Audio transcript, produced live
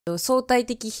相対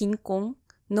的貧困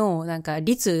のなんか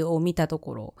率を見たと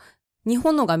ころ、日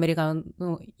本のがアメリカ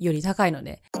のより高いの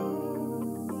で。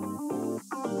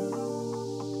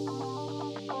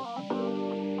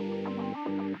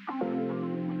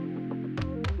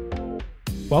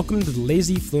Welcome to the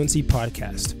Lazy Fluency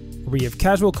podcast, where we have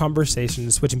casual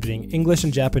conversations switching between English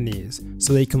and Japanese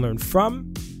so that you can learn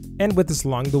from and with us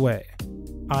along the way.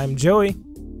 I'm Joey.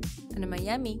 And I'm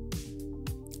Miami.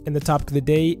 And the topic of the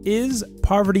day is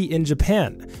poverty in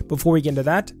Japan. Before we get into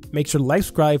that, make sure to like,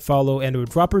 subscribe, follow, and to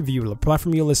drop a review to the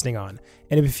platform you're listening on.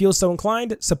 And if you feel so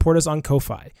inclined, support us on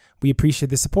Ko-Fi. We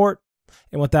appreciate the support.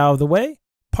 And with that out of the way,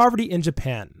 poverty in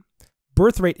Japan.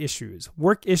 Birth rate issues,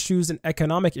 work issues, and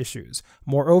economic issues.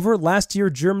 Moreover, last year,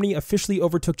 Germany officially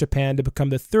overtook Japan to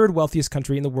become the third wealthiest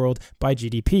country in the world by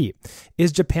GDP.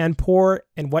 Is Japan poor,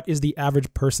 and what is the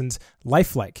average person's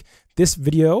life like? This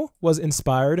video was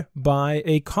inspired by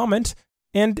a comment,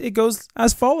 and it goes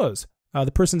as follows.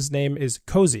 The person's name is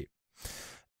Cozy.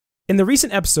 In the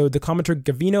recent episode, the commenter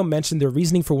Gavino mentioned their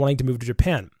reasoning for wanting to move to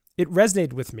Japan. It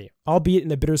resonated with me, albeit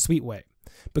in a bittersweet way,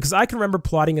 because I can remember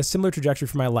plotting a similar trajectory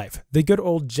for my life, the good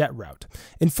old jet route.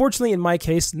 Unfortunately, in my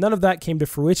case, none of that came to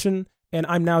fruition, and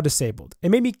I'm now disabled.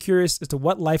 It made me curious as to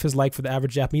what life is like for the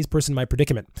average Japanese person in my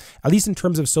predicament, at least in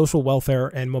terms of social welfare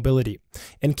and mobility.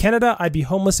 In Canada, I'd be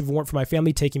homeless if it weren't for my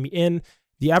family taking me in.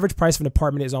 The average price of an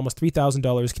apartment is almost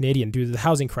 $3,000 Canadian due to the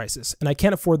housing crisis, and I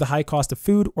can't afford the high cost of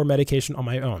food or medication on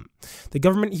my own. The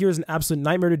government here is an absolute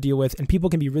nightmare to deal with, and people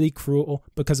can be really cruel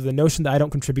because of the notion that I don't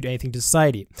contribute anything to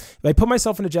society. If I put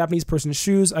myself in a Japanese person's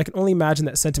shoes, I can only imagine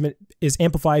that sentiment is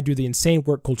amplified due to the insane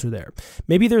work culture there.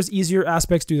 Maybe there's easier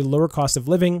aspects due to the lower cost of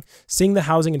living. Seeing the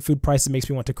housing and food prices makes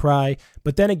me want to cry,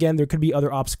 but then again, there could be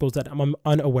other obstacles that I'm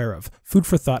unaware of. Food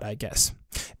for thought, I guess.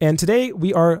 And today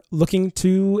we are looking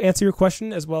to answer your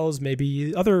question as well as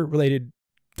maybe other related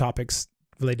topics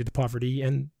related to poverty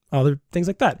and other things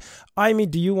like that. Aimi,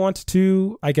 do you want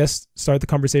to, I guess, start the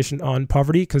conversation on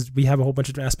poverty? Because we have a whole bunch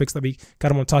of different aspects that we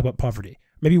kind of want to talk about poverty.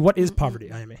 Maybe what is poverty,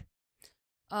 Aimi?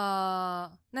 な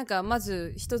んかま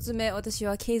ず一つ目、私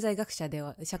は経済学者で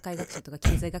は、社会学者とか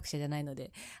経済学者じゃないの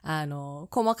で、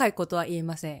細かいことは言え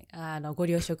ません。ご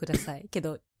了承ください。け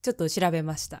ど、ちょっと調べ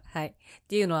ました。はい。っ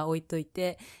ていうのは置いとい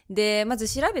て。で、まず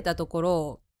調べたとこ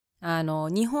ろ、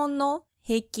日本の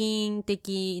平均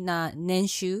的な年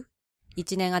収、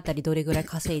1年あたりどれぐらい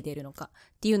稼いでいるのかっ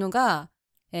ていうのが、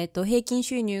平均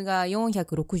収入が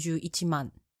461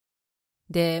万。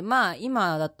で、まあ、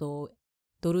今だと、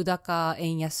ドル高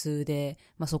円安で、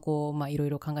まあ、そこを、まあ、いろい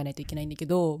ろ考えないといけないんだけ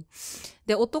ど、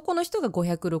で、男の人が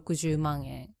560万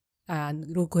円、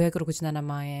567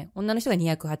万円、女の人が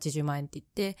280万円って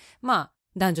言って、まあ、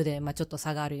男女で、まあ、ちょっと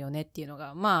差があるよねっていうの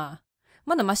が、まあ、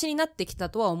まだマシになってき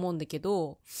たとは思うんだけ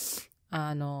ど、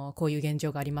こういう現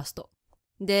状がありますと。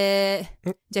で、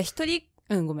じゃあ一人、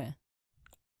ごめん。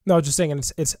No, I was just saying,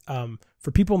 it's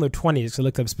for people in their 20s, I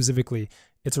looked up specifically,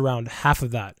 it's around half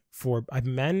of that for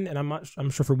men, and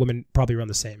I'm sure for women, probably around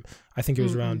the same. I think it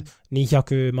was around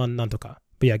 200万なんとか.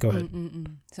 But yeah, go ahead.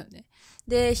 そうね。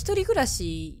で、一人暮ら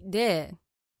しで、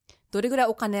どれぐらい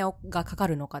お金がかか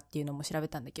るのかっていうのも調べ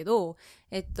たんだけど、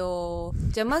じゃ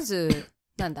あまず、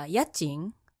家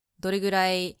賃どれぐ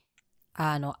らい、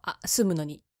住むの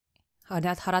に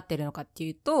払ってるのかって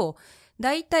いうと、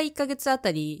だいたい1ヶ月あ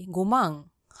たり5万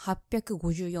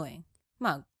854円。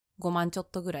まあ、5万ちょ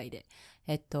っとぐらいで、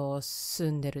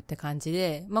住んでるって感じ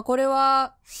で、まあこれ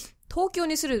は、東京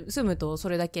に住むとそ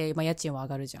れだけ、まあ家賃は上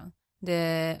がるじゃん。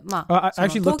で、まあ。I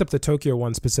actually looked up the Tokyo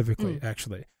one specifically,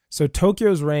 actually. So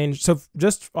Tokyo's range, so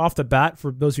just off the bat,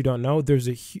 for those who don't know, there's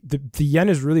the yen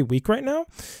is really weak right now.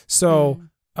 So,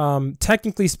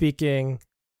 technically speaking,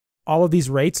 all of these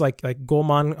rates, like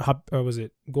Goman, was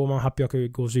it Goman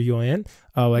 854 yen?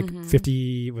 Like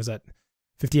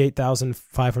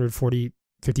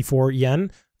 58,554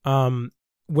 yen,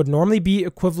 would normally be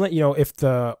equivalent, if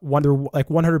the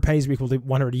 100 pennies were equal to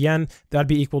 100 yen, that'd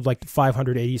be equal to like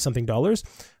 580 something dollars.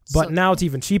 But now it's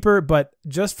even cheaper. But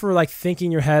just for like thinking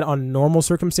in your head on normal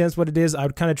circumstance, what it is, I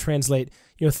would kind of translate,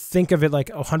 think of it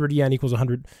like 100 yen equals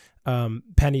 100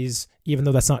 pennies, even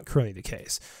though that's not currently the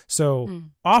case. So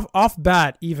off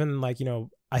bat, even like,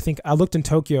 I think I looked in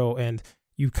Tokyo and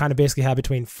you kind of basically have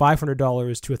between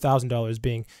 $500 to $1,000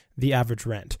 being the average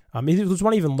rent. It was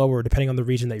one even lower depending on the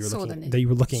region that you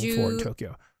were looking for in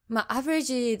Tokyo. まあ、アベレー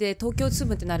ジで東京住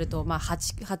むってなると、まあ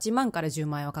8万から10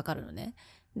万円はかかるのね。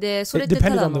で、それってた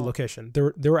だの It depended on the location.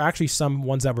 There were actually some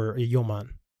ones that were 4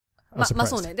万. まあ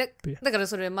そうね。だから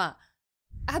それま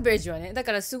あ、アベレージはね、だ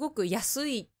からすごく安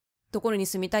いところに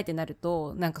住みたいってなる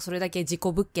と、なんかそれだけ自己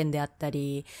物件であった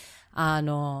り、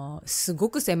すご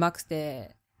く狭く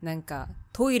て、なんか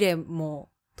トイレと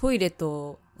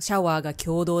シャワーが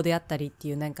共同であったりって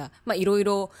いうなんか、まあいろい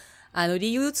ろ、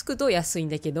理由つくと安いん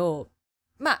だけど、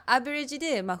まあアベレージ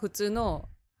で、まあ普通の、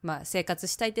まあ生活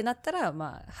したいってなったら、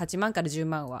まあ8万から10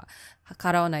万は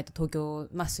払わないと東京、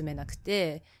まあ住めなく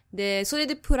て、で、それ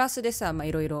でプラスでさ、まあ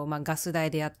いろいろ、まあガス代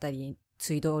であったり、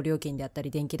水道料金であった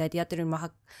り、電気代でやってる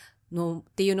のっ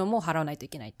ていうのも払わないとい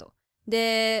けないと。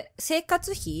で、生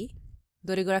活費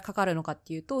どれぐらいかかるのかっ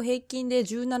ていうと、平均で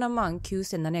17万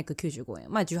9795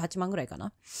円。まあ18万ぐらいか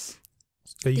な。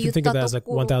So you can think of that as like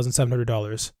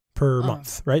 $1,700 per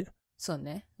month, right? そう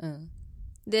ね。うん。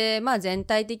で、まあ全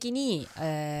体的に、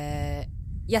家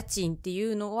賃ってい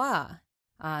うのは、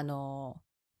なん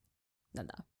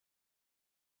だ。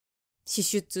支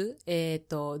出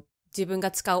自分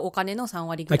が使うお金の3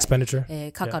割ぐらい、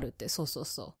expenditure、かかるって、そうそう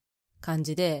そう。感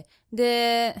じで。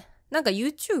で、なんか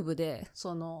YouTube で、ち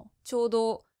ょう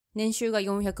ど年収が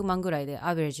400万ぐらいで、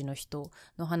アベレージの人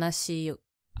の話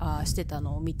してた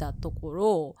のを見たとこ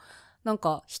ろ、なん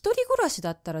か一人暮らし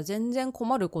だったら全然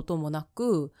困ることもな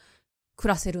く、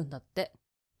暮らせるんだって。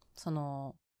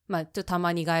まあ、た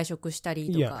まに外食した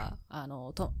りとか、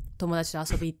友達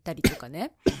と遊び行ったりとか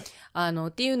ね。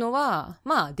っていうのは、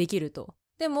まあ、できると。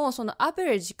でも、アベ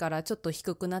レージからちょっと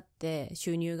低くなって、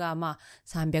収入がまあ、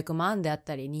300万であっ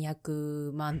たり、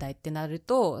200万台ってなる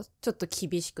と、ちょっと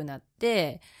厳しくなっ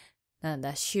て、なん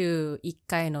だ、週1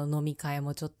回の飲み会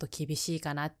もちょっと厳しい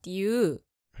かなっていう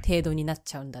程度になっ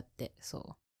ちゃうんだって、そ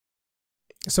う。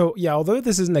So yeah, although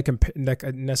this isn't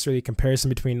necessarily a comparison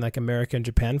between like America and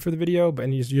Japan for the video, but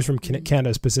and you're from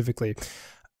Canada specifically,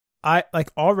 I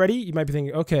like already you might be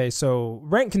thinking, okay, so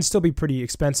rent can still be pretty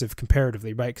expensive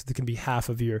comparatively, right? Because it can be half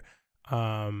of your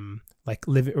like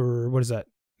living, or what is that?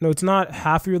 No, it's not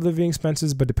half of your living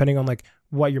expenses, but depending on like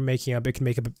what you're making up, it can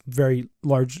make up a very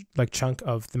large like chunk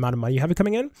of the amount of money you have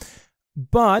coming in.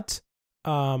 But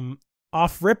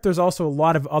off rip, there's also a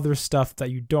lot of other stuff that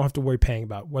you don't have to worry paying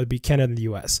about, whether it be Canada and the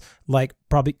US, like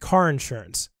probably car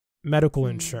insurance, medical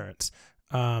insurance.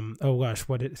 I'm trying to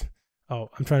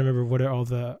remember what are all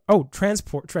the,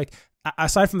 transport, like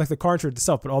aside from like the car insurance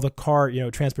itself, but all the car,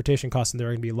 transportation costs, and they're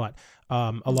going to be a lot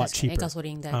cheaper.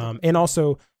 And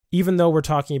also, even though we're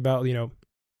talking about, this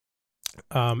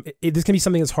can be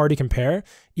something that's hard to compare,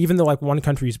 even though like one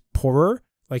country is poorer,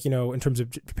 like, in terms of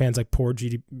Japan's like poor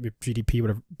GDP,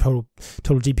 whatever, total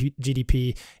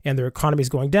GDP, and their economy is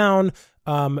going down.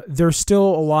 There's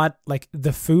still a lot, like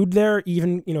the food there,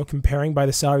 even, comparing by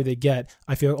the salary they get,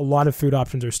 I feel a lot of food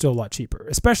options are still a lot cheaper,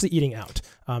 especially eating out.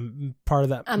 Part of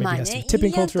that maybe has to be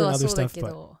tipping culture and other stuff.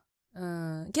 But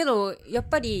けど、やっ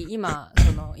ぱり今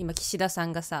岸田さ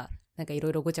んがさ、なんかいろ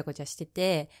いろごちゃごちゃして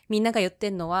て、みんなが言って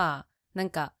んのは、なん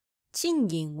か、賃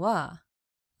金は、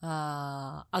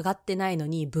上がってないの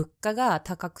に物価が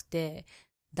高くて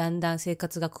だんだん生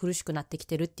活が苦しくなってき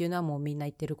てるっていうのはもうみんな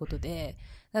言ってることで、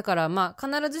だからまあ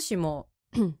必ずしも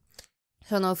フ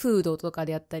ードとか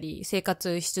であったり生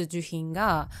活必需品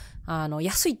が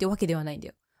安いってわけではないんだ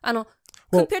よ。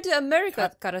compared to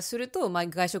America からすると、まあ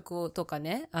外食とか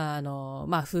ね、まあ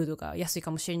フードが安いか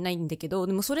もしれないんだけど、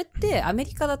でもそれってアメ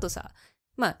リカだとさ、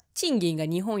まあ賃金が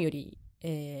日本より、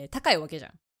高いわけじゃ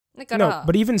ん。No,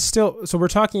 but even still, so we're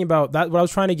talking about that. What I was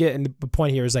trying to get in the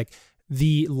point here is like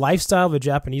the lifestyle of a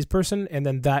Japanese person, and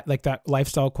then that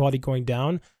lifestyle quality going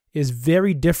down is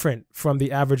very different from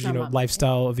the average,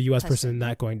 lifestyle of a U.S. person and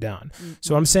that going down. Mm-hmm.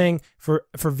 So I'm saying for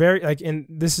very, like, in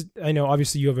this, I know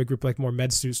obviously you have a group like more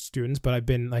med students, but I've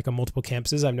been like on multiple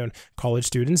campuses. I've known college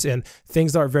students and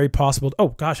things that are very possible. Oh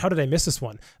gosh, how did I miss this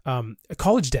one?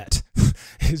 College debt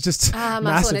is just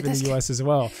massive in the U.S. as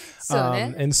well.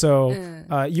 And so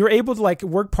you're able to like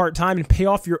work part-time and pay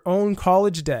off your own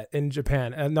college debt in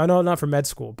Japan. And I know not for med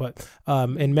school, but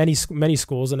in many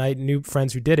schools, and I knew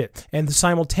friends who did it. And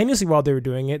simultaneously while they were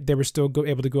doing it, they were still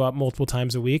able to go out multiple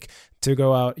times a week to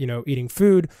go out, eating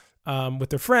food with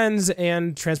their friends,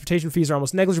 and transportation fees are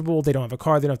almost negligible. They don't have a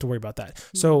car. They don't have to worry about that.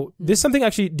 So this is something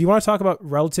actually, do you want to talk about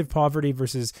relative poverty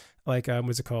versus like,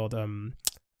 what's it called? An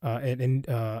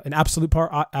absolute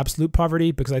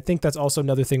poverty, because I think that's also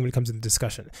another thing when it comes to the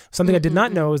discussion. Something I did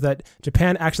not know is that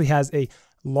Japan actually has a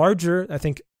larger, I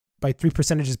think by 3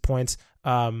 percentage points,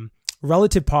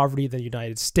 relative poverty than the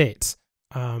United States.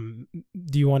 Do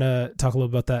you want to talk a little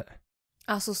about that?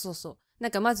 そうそうそう。な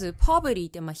んかまず poverty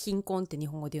ってまあ貧困って日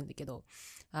本語で言うんだけど、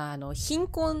貧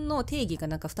困の定義が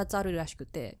なんか2つあるらしく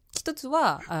て、一つ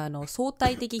は相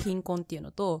対的貧困っていう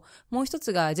のと、もう一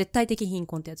つが絶対的貧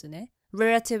困ってやつね。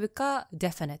relative か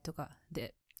definite か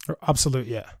で。absolute,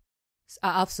 yeah.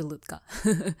 absolute か。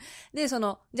で、じゃ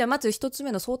あまず一つ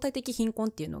目の相対的貧困っ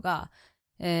ていうのが、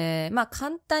まあ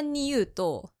簡単に言う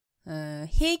と、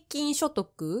平均所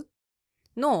得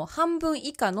の半分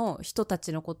以下の人た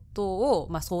ちのことを、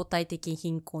まあ、相対的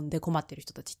貧困で困ってる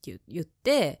人たちって言っ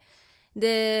て、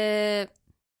で、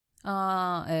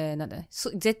なんだね、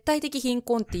絶対的貧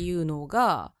困っていうの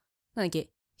が、なんだっけ、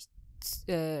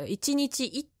1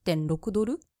日 1.6 ド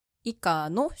ル以下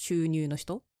の収入の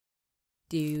人っ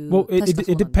ていう。Well,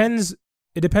 it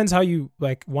depends how you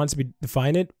like want to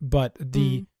define it, but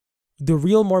the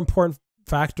real more important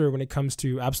factor when it comes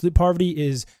to absolute poverty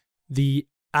is the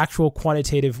actual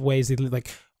quantitative ways they live. Like,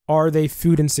 are they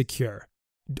food insecure?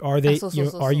 Are they,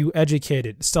 are you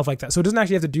educated? Stuff like that. So it doesn't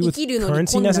actually have to do with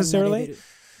currency necessarily.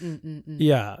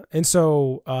 Yeah, and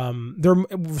so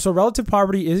so relative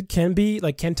poverty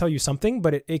can tell you something,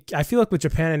 but I feel like with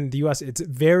Japan and the U.S. it's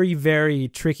very, very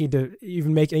tricky to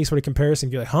even make any sort of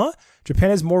comparison. You're like, huh? Japan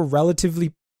is more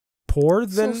relatively poor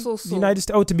than the United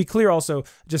States. Oh, to be clear, also,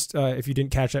 just if you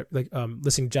didn't catch it, like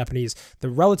listening to Japanese,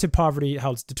 the relative poverty,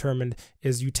 how it's determined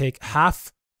is you take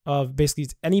half of basically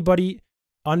anybody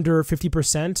under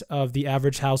 50% of the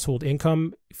average household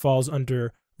income falls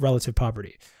under relative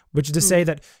poverty. Which is to say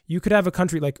that you could have a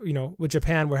country like, with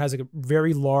Japan where it has like a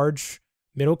very large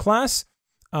middle class.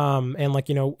 And like,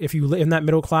 if you live in that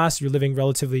middle class, you're living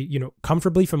relatively,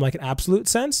 comfortably from like an absolute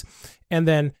sense. And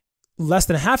then less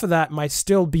than half of that might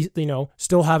still be,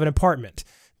 still have an apartment.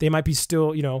 They might be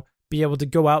still, be able to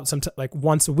go out like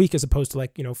once a week as opposed to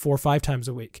like, 4 or 5 times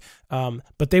a week.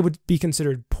 But they would be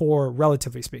considered poor,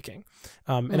 relatively speaking.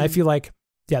 And I feel like,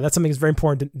 yeah, that's something that's very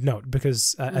important to note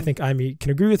because I think Aimee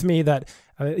can agree with me that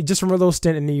just from a little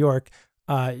stint in New York,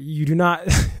 you do not,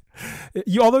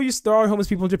 although there are homeless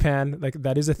people in Japan, like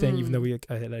that is a thing, even though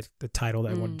like the title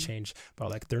that I wanted to change, but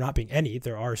like there not being any,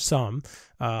 there are some,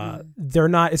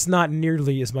 it's not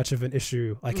nearly as much of an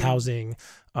issue like housing,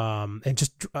 and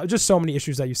just so many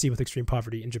issues that you see with extreme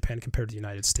poverty in Japan compared to the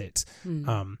United States.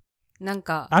 なん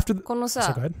か、この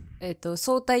さ、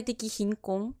相対的貧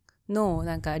困の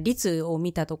なんか率を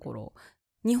見たところ、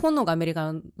日本のがアメリ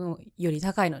カのより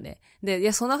高いのね。で、い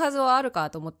や、そのはずはある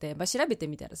かと思って、調べて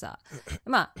みたらさ、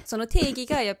その定義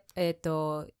が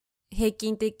平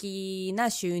均的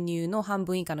な収入の半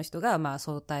分以下の人が、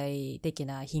相対的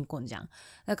な貧困じゃん。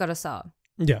だからさ、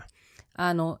yeah.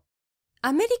 ア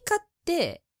メリカっ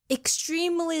て、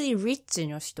extremely rich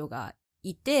の人が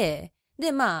いて、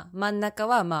で、真ん中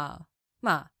は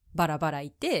バラバラい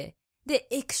て、で、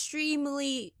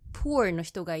extremely poor の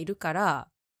人がいるから、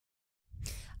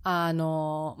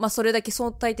それだけ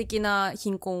相対的な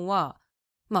貧困は、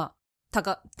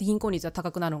貧困率は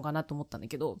高くなるのかなと思ったんだ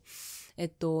けど、じ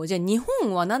ゃあ日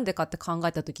本はなんでかって考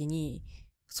えたときに、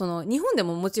日本で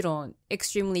ももちろん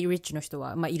extremely rich の人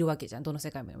は、いるわけじゃん。どの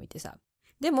世界もいてさ。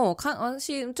でも、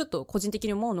私、ちょっと個人的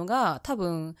に思うのが、多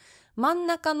分、真ん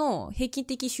中の平均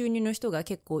的収入の人が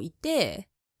結構いて、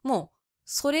もう、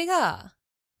それが、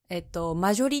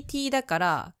マジョリティだか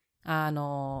ら、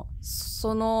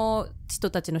その人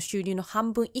たちの収入の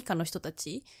半分以下の人た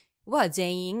ちは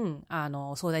全員、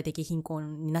相対的貧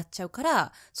困になっちゃうか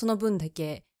ら、その分だ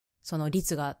け、その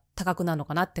率が高くなるの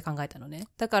かなって考えたのね。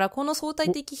だからこの相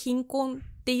対的貧困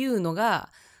っていうのが、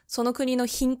その国の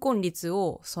貧困率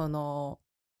を、直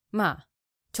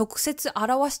接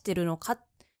表してるのかっ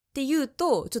ていう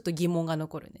と、ちょっと疑問が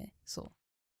残るね。そう。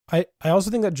I also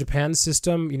think that Japan's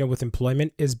system, with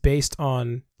employment is based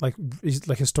on like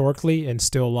historically and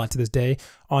still a lot to this day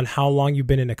on how long you've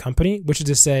been in a company, which is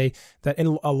to say that in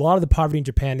a lot of the poverty in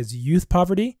Japan is youth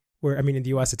poverty, where, I mean, in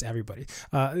the US, it's everybody.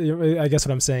 I guess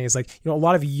what I'm saying is like, a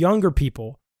lot of younger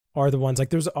people are the ones like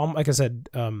there's, like I said,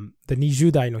 the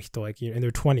 20代のhito, like in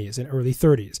their 20s and early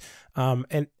 30s,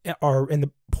 and are in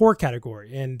the poor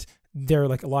category. And they're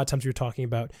like a lot of times you're talking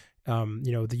about,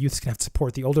 the youths can have to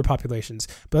support the older populations,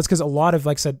 but that's because a lot of,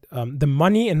 like I said, the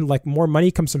money and like more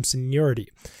money comes from seniority.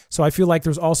 So I feel like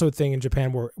there's also a thing in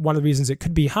Japan where one of the reasons it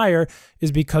could be higher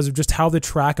is because of just how the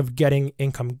track of getting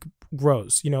income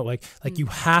grows. You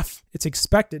have, it's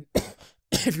expected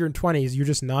if you're in 20s, you're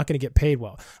just not going to get paid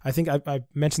well. I think I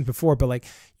mentioned before, but like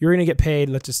you're going to get paid,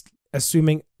 let's just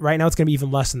assuming right now it's going to be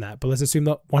even less than that, but let's assume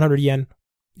that 100 yen,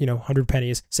 100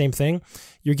 pennies, same thing.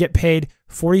 You get paid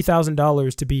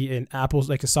 $40,000 to be an Apple,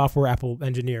 like a software Apple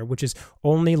engineer, which is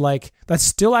only like, that's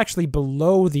still actually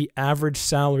below the average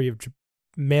salary of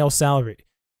male salary.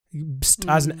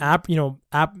 As an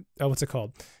what's it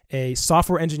called? A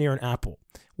software engineer in Apple.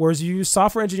 Whereas you use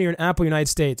software engineer in Apple United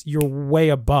States, you're way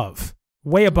above.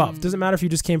 Doesn't matter if you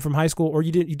just came from high school or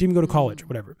you didn't go to college or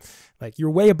whatever. Like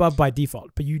you're way above by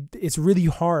default, but it's really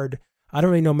hard. I don't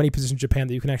really know many positions in Japan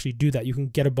that you can actually do that. You can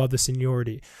get above the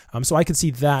seniority. So I could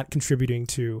see that contributing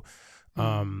to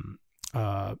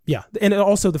yeah, and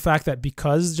also the fact that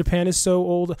because Japan is so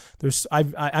old,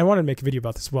 I wanted to make a video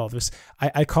about this as well.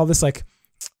 I call this like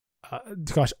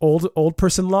old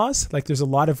person laws. Like there's a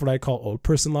lot of what I call old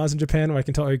person laws in Japan where I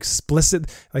can tell are explicit,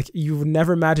 like you would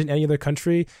never imagine any other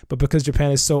country, but because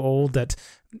Japan is so old that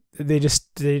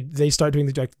they start doing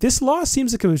like this law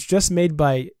seems like it was just made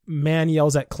by man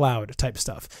yells at cloud type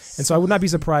stuff. And so I would not be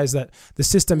surprised that the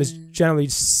system is generally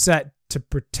set to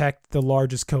protect the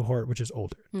largest cohort, which is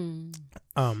older.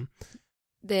 I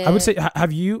would say,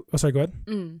 have you, oh sorry, go ahead.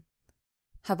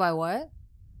 Have I what?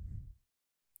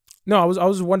 No, I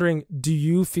was wondering, do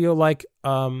you feel like,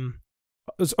 I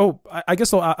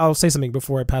guess I'll say something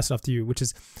before I pass it off to you, which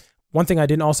is one thing I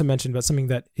didn't also mention, but something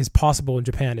that is possible in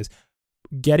Japan is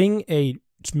getting a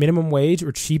minimum wage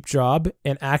or cheap job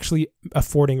and actually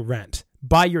affording rent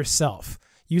by yourself.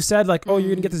 You said like, oh, you're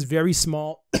going to get this very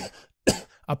small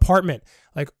apartment.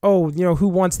 Like, oh, who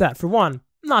wants that? For one,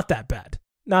 not that bad.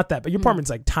 But your apartment's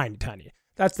like tiny.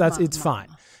 It's fine.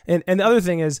 And the other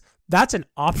thing is that's an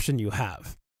option you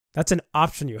have.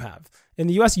 In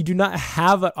the US, you do not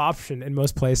have an option in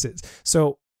most places.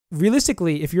 So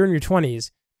realistically, if you're in your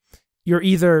 20s, you're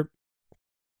either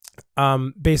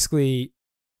basically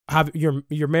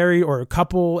you're married or a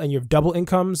couple and you have double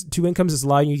incomes, two incomes is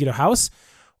allowing you to get a house,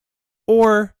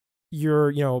 or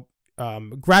you're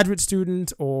graduate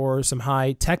student or some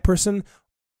high tech person,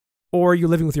 or you're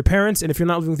living with your parents, and if you're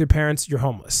not living with your parents, you're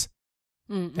homeless.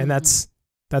 And that's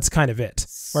kind of it.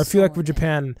 Where I feel like with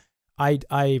Japan,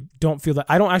 I don't feel that.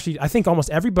 I think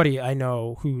almost everybody I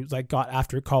know who like got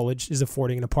after college is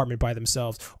affording an apartment by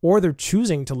themselves, or they're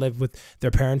choosing to live with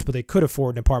their parents, but they could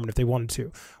afford an apartment if they wanted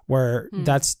to, where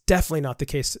that's definitely not the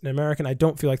case in America, and I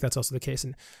don't feel like that's also the case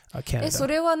in Canada. そ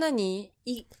れは何？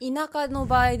田舎の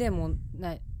場合でも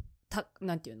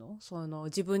なんていうの？その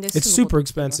自分で住む It's super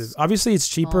expensive. Obviously, it's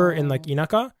cheaper in like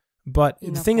inaka, but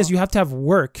the thing is, you have to have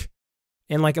work,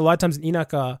 and like a lot of times in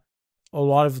inaka, a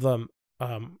lot of them.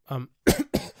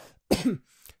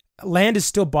 Land is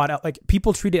still bought out. Like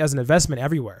people treat it as an investment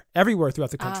everywhere throughout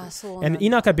the country. And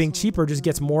inaka being cheaper just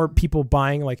gets more people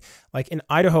buying. Like in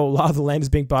Idaho, a lot of the land is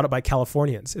being bought up by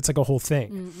Californians. It's like a whole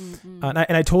thing.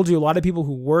 And I told you a lot of people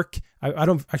who work. I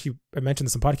don't actually. I mentioned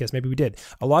this in podcast. Maybe we did.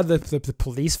 A lot of the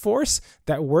police force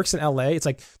that works in LA. It's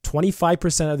like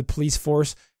 25% of the police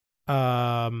force.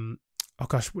 Oh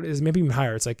gosh, what is maybe even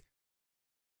higher? It's like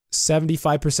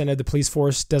 75% of the police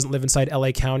force doesn't live inside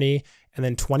LA County, and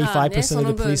then 25% of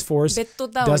the police force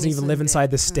doesn't even live inside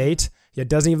the state. Yeah,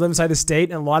 doesn't even live inside the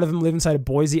state, and a lot of them live inside of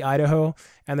Boise, Idaho,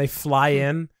 and they fly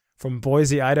in from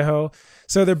Boise, Idaho.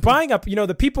 So they're buying up,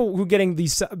 the people who are getting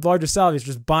these larger salaries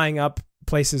just buying up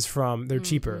places from, they're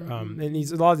cheaper. And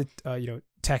a lot of the,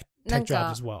 tech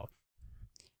jobs as well.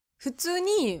 普通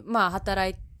に働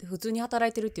い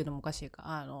てるっていうのもおかしい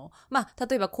か。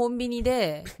例えばコンビニ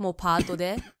でもうパート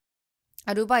で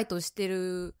アルバイトして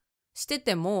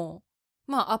ても、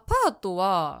アパート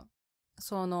は、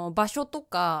その場所と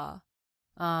か、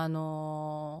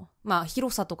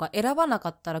広さとか選ばなか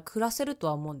ったら暮らせると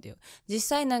は思うんだよ。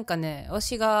実際なんかね、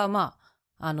私が、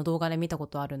動画で見たこ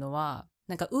とあるのは、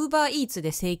なんか、ウーバーイーツ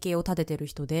で生計を立ててる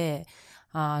人で、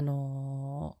カ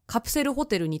プセルホ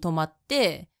テルに泊まっ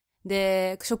て、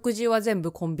で、食事は全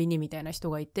部コンビニみたいな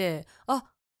人がいて、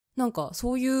なんか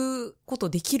そういうこと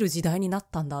できる時代になっ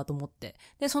たんだと思って。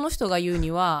で、その人が言うに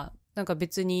は、なんか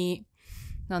別に、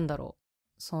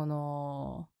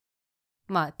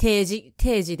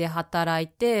定時で働い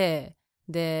て、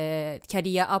で、キャ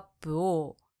リアアップ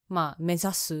を、目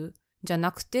指すじゃ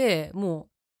なくて、もう、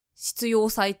必要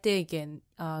最低限、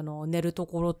寝ると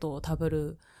ころと食べ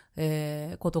る、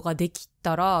ことができ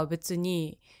たら、別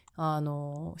に、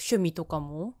趣味とか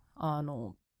も、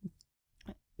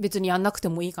別にやんなくて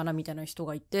もいいかなみたいな人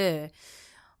がいて、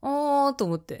と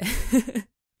思って。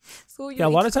そういう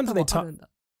生き方もあるんだ。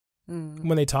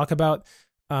When they talk about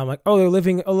like, oh, they're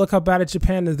living, oh, look how bad it's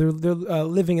Japan. They're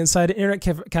living inside an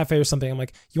internet cafe or something. I'm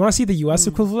like, you want to see the US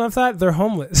equivalent of that? They're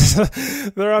homeless.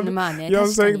 They're on, you know what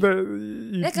I'm saying?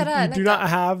 You do not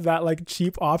have that like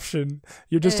cheap option.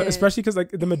 You're just, especially because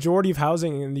like the majority of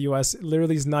housing in the US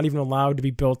literally is not even allowed to be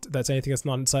built. That's anything that's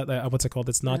not inside, what's it called?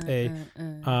 It's not a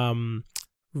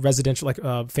residential, like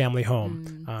family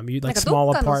home. You like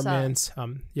small apartments.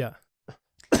 Yeah.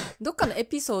 どっかのエ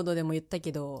ピソードでも言った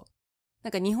けど、な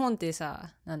んか日本って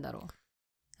さ、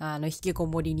引きこ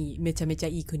もりにめちゃめちゃ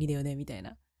いい国だよね、みたい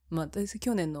な。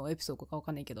去年のエピソードかわ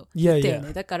かんないけど。言ったよ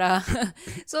ね。だから、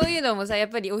そういうのもさ、やっ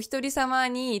ぱりお一人様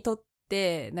にとっ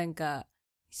て、なんか、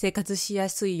生活しや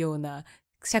すいような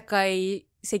社会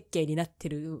設計になって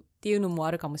るっていうのも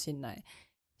あるかもしれない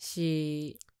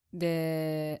し、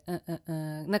で、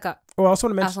なんか、Oh, I also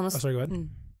want to あ、mention. Oh, sorry, go ahead.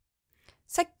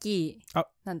 さっきあ、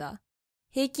なんだ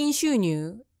平均収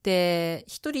入って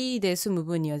一人で住む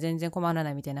分には全然困ら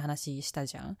ないみたいな話した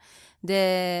じゃん。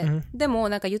で、でも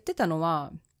なんか言ってたの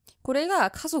は、これが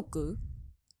家族、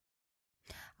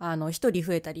一人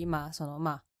増えたり、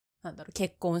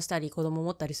結婚したり子供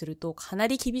持ったりするとかな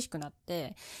り厳しくなっ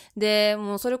て、で、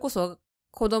もうそれこそ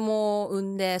子供を産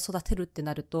んで育てるって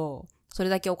なると、それ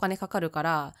だけお金かかるか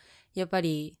ら、やっぱ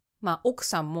り、奥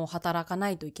さんも働かな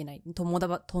いといけない。共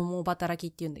働き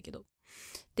って言うんだけど。っ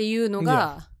ていうの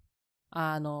が、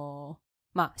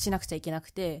しなくちゃいけなく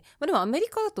て。でもアメリ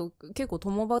カだと結構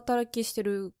共働きして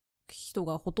る人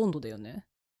がほとんどだよね。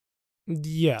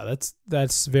Yeah,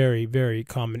 that's very, very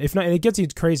common. If not, and it gets you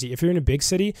crazy. If you're in a big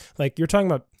city, like you're talking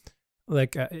about,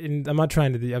 like, and I'm not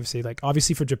trying to obviously, like,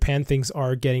 obviously for Japan, things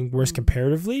are getting worse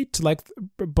comparatively to like,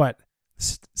 but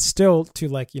still to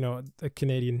like, you know, a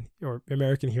Canadian or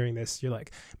American hearing this, you're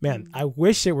like, man, I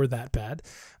wish it were that bad.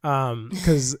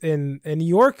 Because in New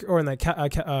York or in like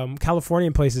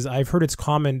Californian places, I've heard it's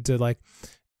common to like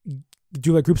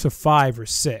do like groups of 5 or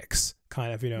 6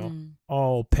 kind of, you know,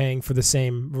 all paying for the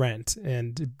same rent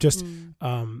and just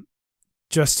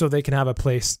so they can have a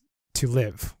place to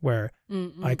live where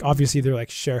like obviously they're like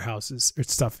share houses or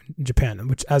stuff in Japan,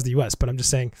 which as the US, but I'm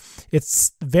just saying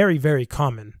it's very, very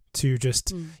common to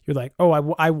just, you're like, oh,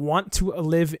 I want to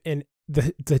live in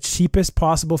the cheapest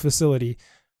possible facility.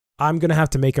 I'm going to have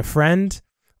to make a friend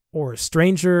or a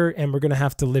stranger and we're going to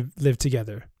have to live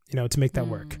together, you know, to make that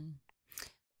work.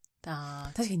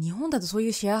 確かに日本だとそうい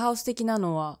うシェアハウス的な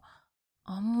のは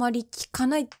あんまり聞か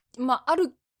ない。あ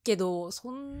るけど、そ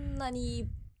んなに、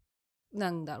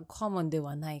コモンで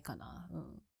はないかな。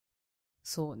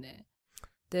そうね。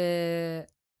で、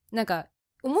なんか、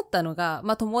思ったのが、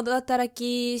共働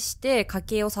きして家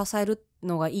計を支える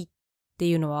のがいいって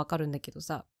いうのはわかるんだけど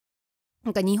さ、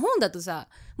なんか日本だとさ、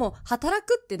もう働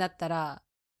くってなったら、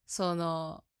家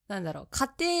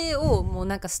庭をもう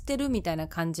なんか捨てるみたいな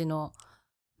感じの、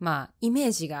イメ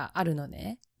ージがあるの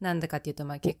ね。なんだかっていうと、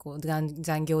結構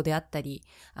残業であったり、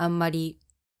あんまり、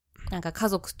なんか家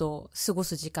族と過ご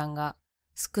す時間が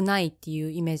少ないっていう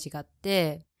イメージがあっ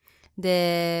て、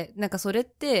で、なんかそれっ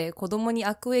て子供に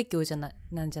悪影響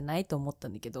なんじゃないと思った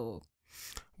んだけど。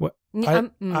ア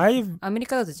メリ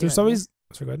カだと違う、ね。There's always,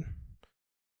 sorry, go ahead.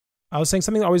 I was saying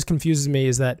something that always confuses me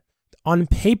is that on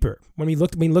paper, when we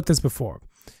looked this before,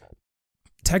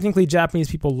 technically Japanese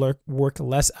people work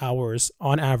less hours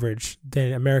on average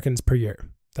than Americans per year.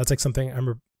 That's like something I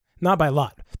remember, not by a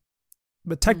lot,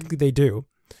 but technically they do,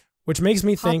 which makes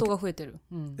me think,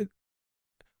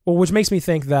 which makes me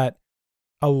think that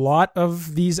a lot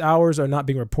of these hours are not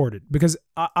being reported because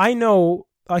I know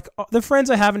like the friends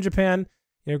I have in Japan,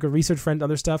 you know, good research friends,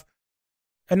 other stuff.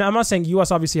 And I'm not saying US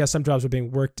obviously has some jobs that are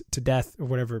being worked to death or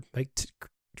whatever, like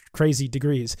crazy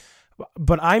degrees.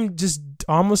 But I'm just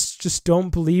almost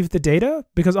don't believe the data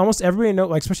because almost everybody know,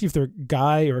 like especially if they're a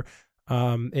guy or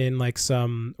in like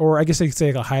some, or I guess I could say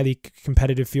like a highly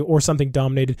competitive field or something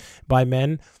dominated by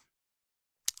men,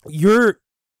 you're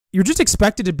just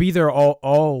expected to be there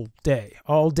all day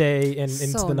and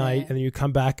into the night, and then you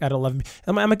come back at 11.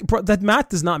 I'm like, bro, that math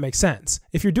does not make sense.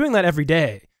 If you're doing that every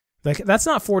day, like that's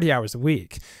not 40 hours a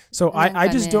week. So I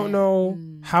just don't know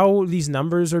how these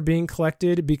numbers are being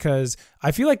collected because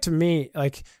I feel like to me,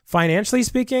 like financially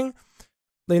speaking,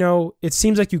 you know, it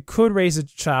seems like you could raise a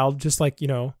child just like, you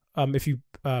know, if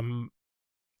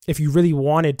you really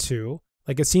wanted to,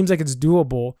 like it seems like it's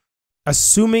doable,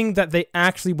 assuming that they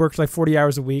actually worked like 40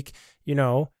 hours a week, you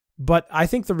know, but I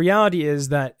think the reality is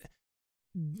that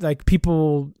like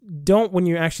people don't, when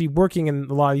you're actually working in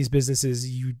a lot of these businesses,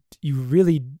 you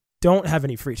really don't have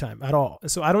any free time at all.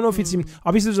 So I don't know if it's even,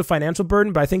 obviously there's a financial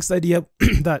burden, but I think it's the idea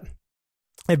that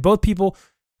if both people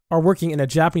are working in a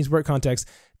Japanese work context,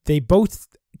 they both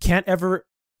can't ever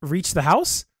reach the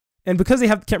house. And because they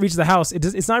can't reach the house,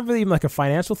 it's not really even like a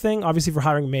financial thing, obviously for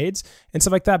hiring maids and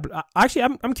stuff like that. But actually,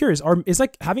 I'm curious, is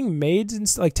like having maids and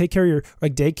like take care of your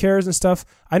like daycares and stuff.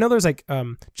 I know there's like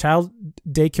child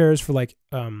daycares for like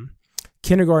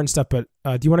kindergarten stuff, but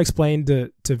do you want to explain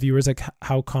to viewers like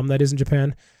how common that is in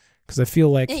Japan? Because I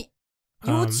feel like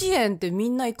幼稚園ってみ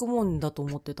んな行くもんだと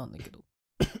思ってたんだけど。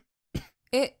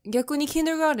逆に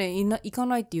kindergarten 行か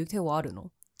ないっていう手はある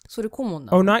の？それ顧問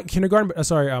なの？ Oh, not kindergarten, but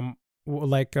sorry,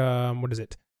 like what is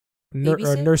it?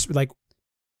 Nurse, like,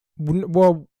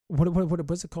 well,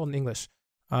 what's it called in English?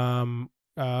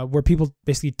 Where people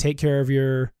basically take care of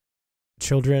your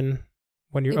children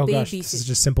when you're, oh gosh, this is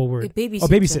just a simple word.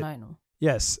 Babysit.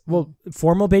 Yes. Well,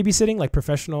 formal babysitting, like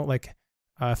professional, like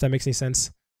if that makes any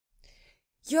sense.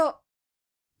 いや、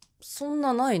そん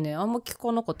なないね。あんま聞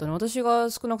かなかったね。私が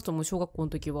少なくとも小学校の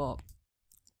時は、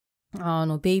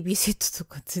ベイビーセットと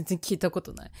か全然聞いたこ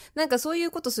とない。なんかそうい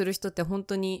うことする人って本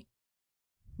当に、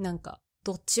なんか、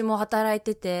どっちも働い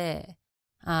てて、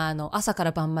朝か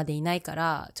ら晩までいないか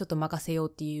ら、ちょっと任せよう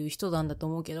っていう人なんだと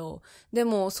思うけど、で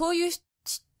も、そういう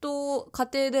人、家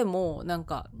庭でも、なん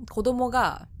か、子供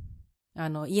が、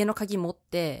家の鍵持っ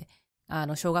て、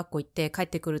小学校行って帰っ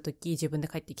てくるとき自分で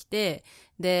帰ってきて、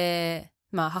で、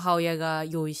まあ母親が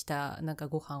用意したなんか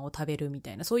ご飯を食べるみ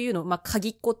たいな、そういうの、まあ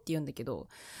鍵っ子って言うんだけど、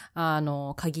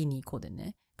鍵に子で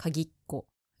ね、鍵っ子、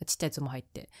ちっちゃいやつも入っ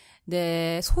て。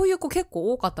で、そういう子結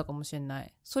構多かったかもしれな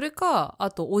い。それか、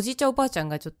あとおじいちゃんおばあちゃん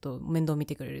がちょっと面倒見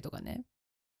てくれるとかね。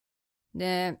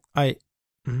で、I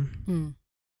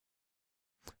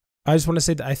just want to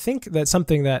say that I think that's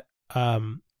something that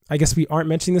I guess we aren't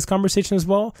mentioning this conversation as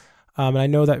well. And I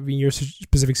know that in your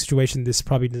specific situation, this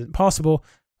probably isn't possible,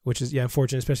 which is,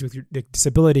 unfortunate, especially with your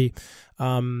disability,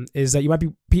 is that you might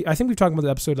be, I think we've talked about the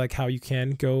episode, like how you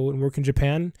can go and work in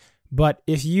Japan. But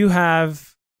if you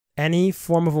have any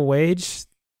form of a wage,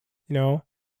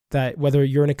 that whether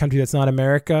you're in a country that's not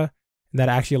America, that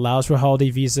actually allows for holiday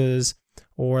visas,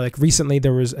 or like recently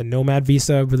there was a nomad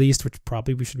visa released, which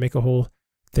probably we should make a whole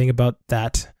thing about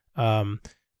that.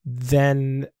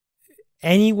 Then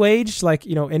any wage, like,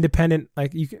 independent,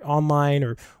 like you can, online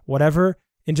or whatever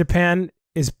in Japan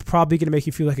is probably going to make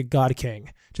you feel like a god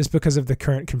king just because of the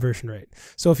current conversion rate.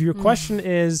 So if your question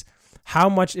is how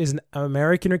much is an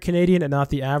American or Canadian and not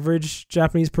the average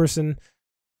Japanese person,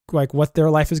 like what their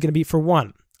life is going to be, for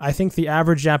one, I think the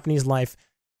average Japanese life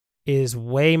is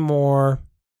way more,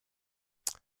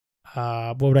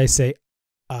 what would I say?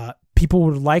 People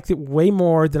would like it way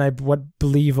more than I would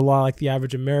believe a lot like the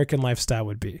average American lifestyle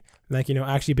would be. Like,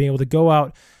 actually being able to go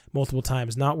out multiple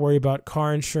times, not worry about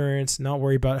car insurance, not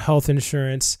worry about health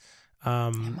insurance.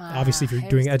 Obviously, if you're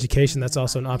doing education, that's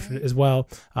also an option as well.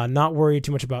 Not worry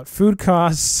too much about food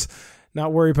costs,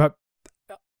 not worry about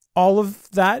all of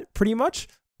that pretty much.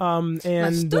 And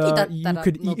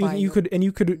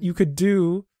you could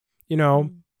do,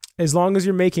 as long as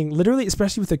you're making, literally,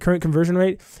 especially with the current conversion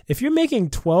rate, if you're making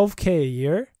 $12K a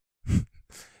year,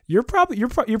 you're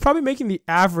probably making the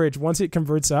average once it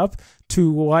converts up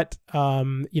to what a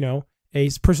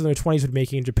person in their 20s would be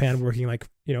making in Japan, working like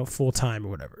full time or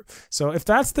whatever. So if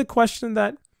that's the question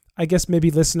that I guess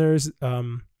maybe listeners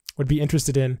would be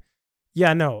interested in,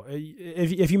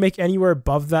 if you make anywhere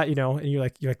above that, and you're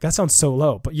like that sounds so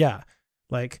low, but yeah,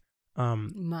 like.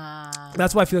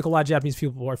 That's why I feel like a lot of Japanese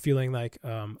people are feeling like,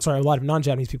 a lot of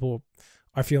non-Japanese people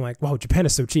are feeling like, wow, Japan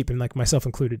is so cheap, and like myself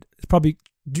included. It's probably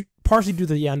partially due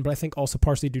to the yen, but I think also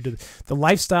partially due to the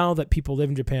lifestyle that people live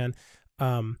in Japan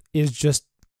is just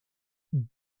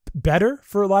better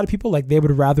for a lot of people. Like they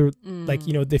would rather, like,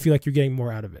 they feel like you're getting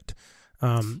more out of it.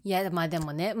 いや、まあで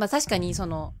もね、まあ確かに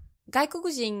外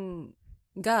国人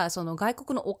が外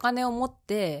国のお金を持っ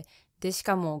て、で、し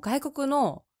かも外国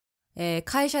の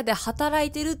会社で働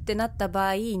いてるってなった場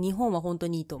合、日本は本当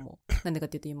にいいと思う。なんでかっ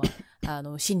ていうと今、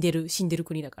死んでる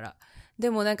国だから。で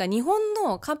もなんか日本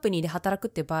のカンパニーで働く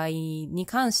って場合に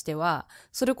関しては、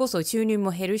それこそ収入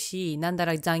も減るし、なんだ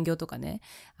ら残業とかね、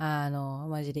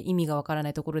マジで意味がわからな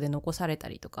いところで残された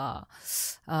りとか、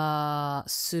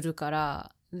するか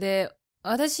ら。で、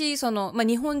私、まあ、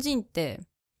日本人って、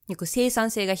よく生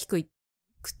産性が低い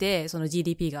くて、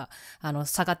GDP が、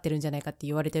下がってるんじゃないかって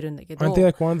言われてるんだけど。Aren't they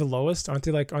like one of the lowest? Aren't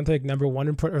they like number one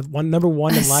in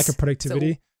lack of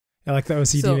productivity? I like that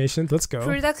OECD nation. Let's go.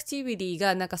 Productivity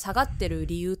がなんか下がってる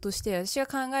理由として、私が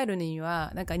考えるに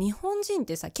は、なんか日本人っ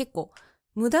てさ、結構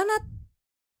無駄な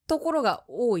ところが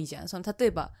多いじゃん。例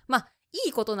えば、まあ、い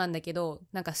いことなんだけど、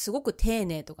なんかすごく丁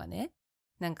寧とかね。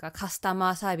なんかカスタ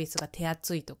マーサービスが手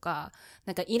厚いとか、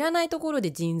なんかいらないところ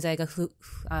で人材が振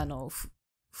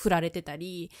られてた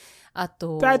り、あ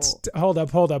と... Hold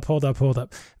up.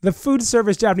 The food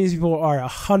service Japanese people are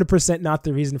 100% not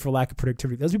the reason for lack of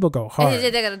productivity. Those people go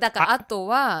hard. だからあと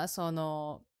は、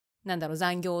なんだろう、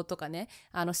残業とかね。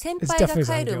先輩が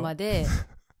帰るまで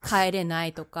帰れな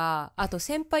いとか、あと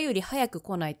先輩より早く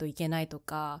来ないといけないと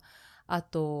か、あ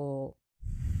と、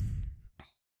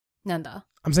なんだ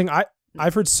I'm saying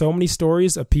I've heard so many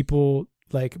stories of people,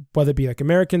 like, whether it be like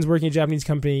Americans working in a Japanese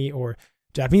company or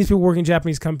Japanese people working in a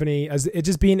Japanese company, as it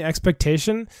just being an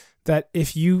expectation that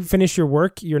if you finish your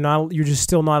work, you're just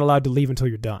still not allowed to leave until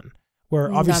you're done.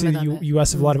 Where obviously the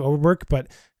U.S. have a lot of overwork,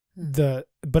 but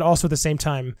also at the same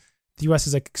time, the U.S.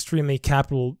 is like extremely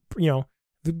capital,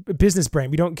 the business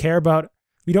brain. We don't care about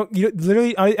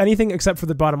literally anything except for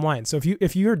the bottom line. So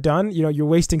if you're done, you're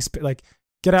wasting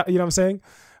get out. You know what I'm saying?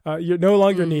 you're no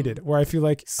longer needed. Where I feel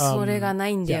like それがな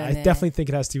いんだ yeah, よ I ね。 definitely think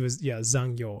it has to do with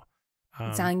残業.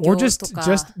 残 or 業 just とか、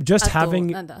 just あと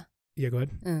having なんだ、 yeah, go ahead.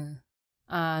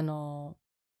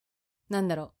 なん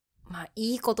だろう。まあ、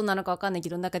いいことなのかわかんないけ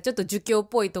ど、なんかちょっと儒教っ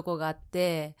ぽいとこがあっ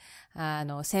て、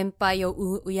先輩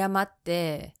を敬っ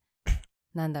て、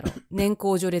なんだろう、年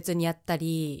功序列にやった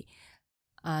り、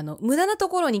無駄なと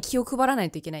ころに気を配らな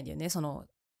いといけないんだよね。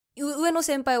上の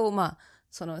先輩を、ま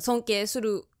あ、尊敬し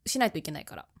ないといけない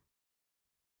から。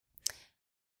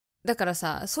だから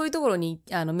さ、そういうところに、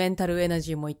メンタルエナ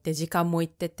ジーもいって、時間もいっ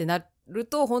てってなる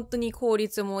と、本当に効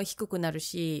率も低くなる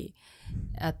し、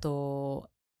あと、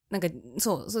なんか、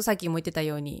そう、さっきも言ってた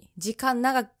ように、時間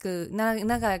長く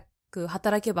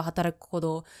働けば働くほ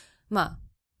ど、まあ、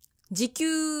時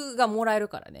給がもらえる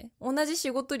からね。同じ仕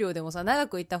事量でもさ、長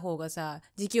くいた方がさ、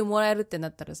時給もらえるってな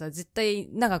ったらさ、絶対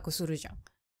長くするじゃん。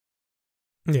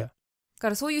Yeah. だか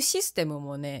らそういうシステム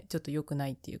もね、ちょっと良くな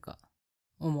いっていうか、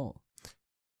思う。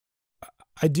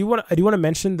I do want to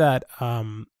mention that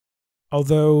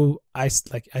although I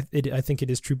think it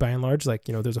is true by and large, like,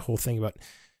 there's a whole thing about,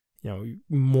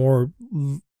 more,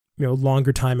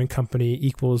 longer time in company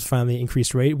equals finally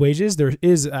increased wages. There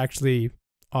is actually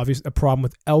obviously a problem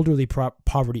with elderly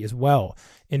poverty as well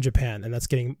in Japan, and that's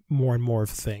getting more and more of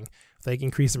a thing. Like,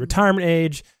 increase the retirement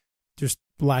age, just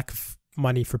lack of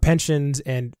money for pensions,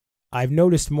 and I've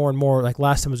noticed more and more, like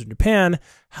last time I was in Japan,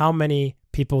 how many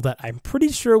people that I'm pretty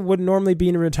sure would normally be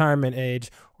in retirement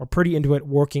age or pretty into it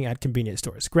working at convenience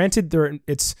stores. Granted,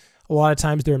 it's a lot of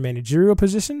times they're in managerial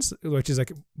positions, which is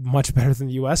like much better than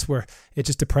the US, where it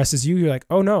just depresses you. You're like,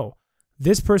 oh no,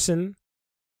 this person,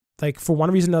 like for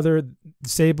one reason or another,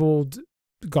 disabled,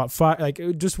 got fired, like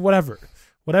just whatever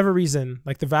reason,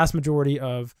 like the vast majority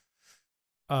of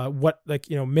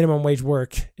minimum wage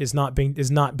work is not being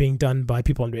done by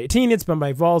people under 18. It's done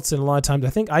by vaults, and a lot of times I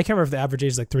can't remember if the average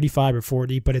age is like 35 or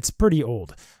 40, but it's pretty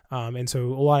old. And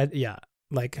so a lot of,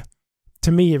 like,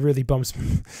 to me, it really bums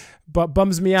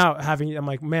me out having, I'm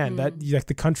like, man, that like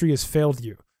the country has failed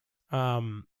you. I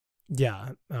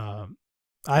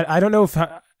don't know if,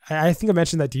 I think I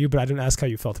mentioned that to you, but I didn't ask how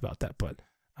you felt about that. But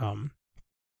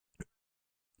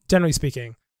generally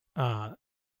speaking,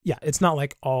 it's not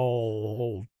like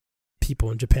all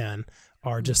people in Japan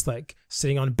are just like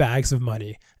sitting on bags of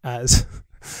money, as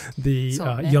the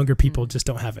younger people just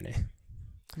don't have any.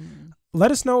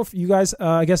 Let us know if you guys,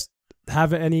 I guess,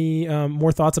 have any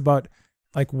more thoughts about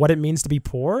like what it means to be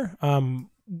poor.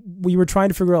 We were trying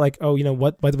to figure out like,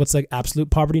 what's like absolute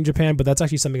poverty in Japan, but that's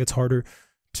actually something that's harder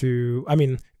to, I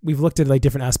mean, we've looked at like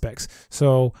different aspects.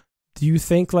 So do you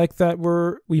think like that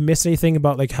we missed anything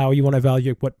about like how you want to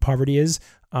evaluate what poverty is?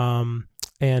 And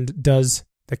does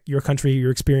like your country,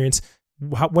 your experience,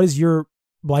 what is your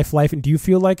life? And do you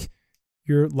feel like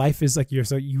your life is like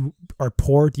you are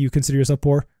poor? Do you consider yourself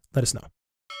poor? Let us know.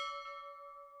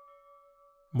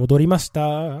 戻りました。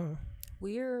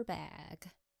We're back.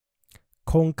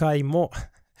 今回も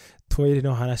トイレ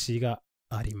の話が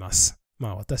あります。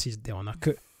まあ私ではな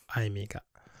く、あいみが。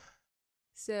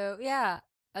So yeah,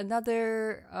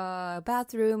 another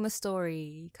bathroom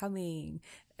story coming.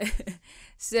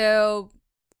 So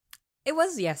it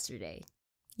was yesterday.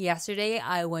 Yesterday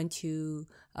I went to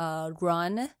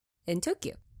run in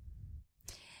Tokyo.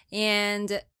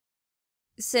 And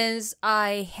since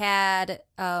I had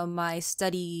my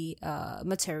study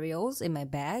materials in my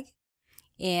bag,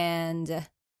 and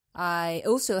I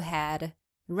also had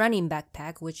running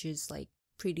backpack, which is like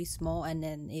pretty small, and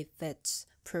then it fits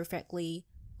perfectly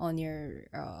on your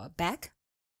back.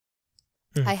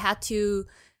 I had to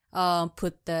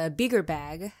put the bigger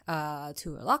bag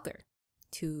to a locker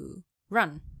to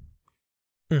run.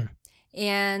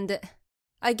 And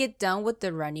I get done with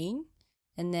the running,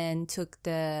 and then took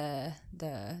the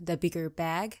bigger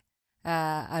bag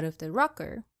out of the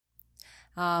locker.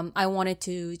 I wanted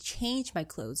to change my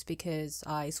clothes because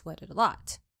I sweated a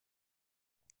lot.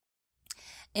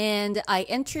 And I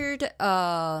entered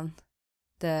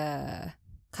the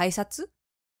kaisatsu,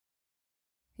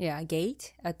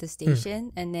 gate at the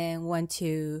station, and then went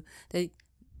to the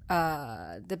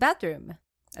bathroom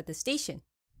at the station.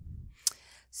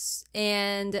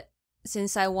 And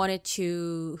since I wanted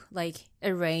to like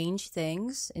arrange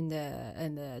things in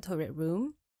the toilet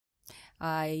room,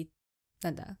 I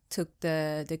took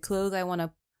the clothes I want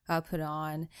to put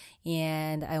on,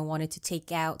 and I wanted to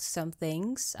take out some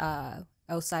things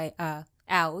outside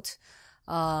out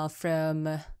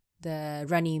from the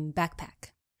running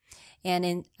backpack.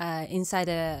 And inside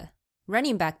the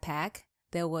running backpack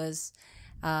there was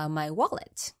my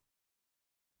wallet.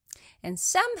 And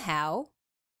somehow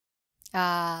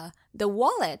the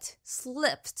wallet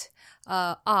slipped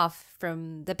off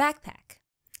from the backpack.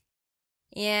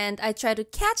 And I tried to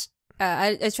catch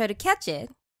it.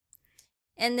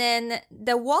 And then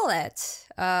the wallet,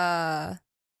 how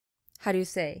do you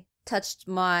say, touched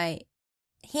my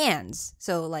hands.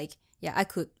 So like, yeah, I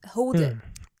could hold it.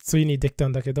 ついにできた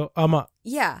んだけど、まあ、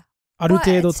Yeah. ある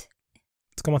程度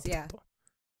捕まってたと。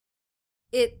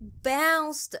It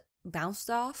bounced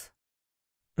off?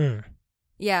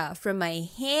 Yeah, from my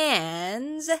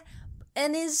hands,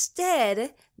 and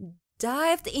instead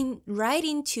dived right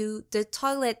into the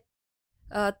toilet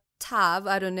tub.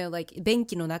 I don't know, like 便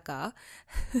器の中.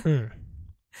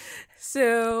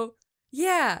 So,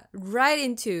 yeah, right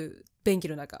into 便器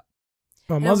の中.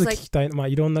 まず聞きたい、い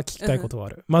ろんな聞きたいことはあ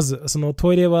る。まず、その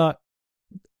トイレは、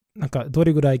なんか、ど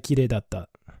れぐらい綺麗だった？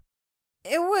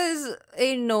 It was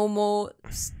a normal,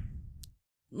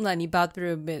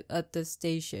 bathroom at the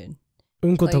station. う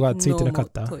んことがついてなかっ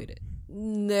た？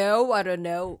 No, I don't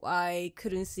know. I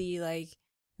couldn't see like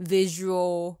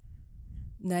visual,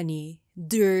 dirty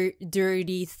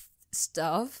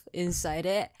stuff inside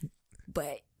it.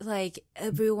 But like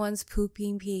everyone's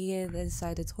pooping, peeing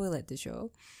inside the toilet でしょ？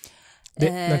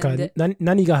で、なんか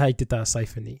何が入ってた財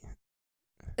布に？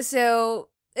 So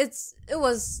it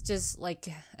was just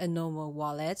like a normal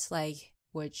wallet, like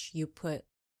which you put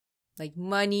like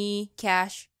money,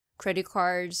 cash, credit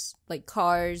cards, like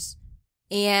cars,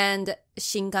 and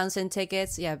Shinkansen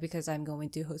tickets. Yeah, because I'm going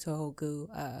to Tohoku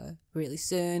really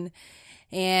soon.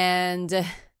 And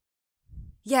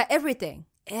yeah, everything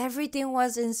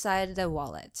was inside the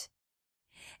wallet.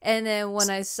 And then when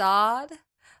I saw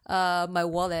my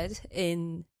wallet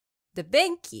in the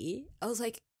Benki, I was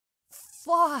like,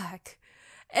 fuck.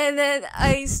 And then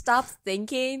I stopped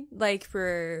thinking like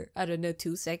for, I don't know,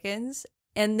 2 seconds.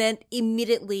 And then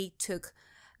immediately took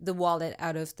the wallet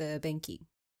out of the Benki.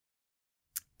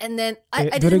 And then I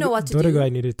didn't know what to do. どれぐら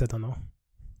いに入れてたの？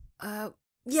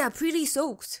 Yeah, pretty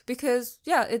soaked. Because,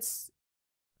 yeah, it's...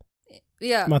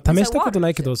 Yeah, まあ試したことな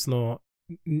いけど、その、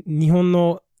日本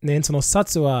のね、その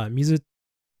札は水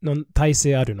の耐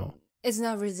性あるの？ It's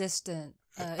not resistant.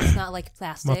 It's not like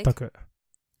plastic. 全く。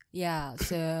Yeah,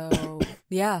 so,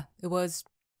 yeah, it was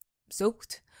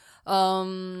soaked.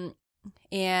 And,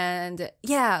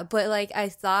 yeah, but, like, I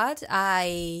thought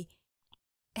I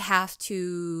have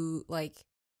to, like,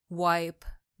 wipe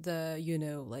the, you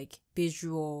know, like,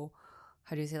 visual,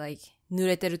 how do you say, like, 濡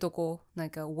れてるとこ,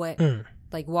 like, a wet,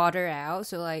 like, water out.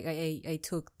 So, like, I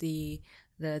took the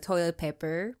toilet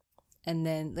paper and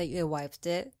then, like, I wiped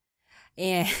it.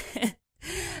 And...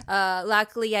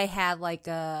 luckily I had like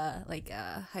a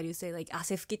how do you say, like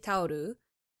汗拭きタオル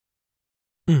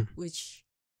which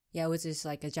is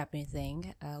like a Japanese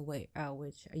thing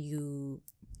which you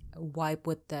wipe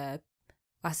with the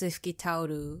汗拭きタオ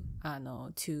ル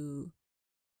to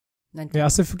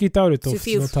汗拭きタオルと普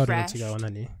通のタオルの違いは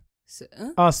何？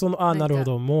なるほ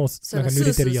ど、もうなんか濡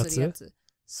れてるやつ。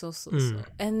そう。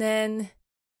And then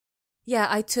yeah,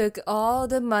 I took all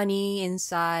the money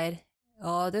inside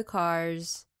all the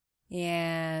cars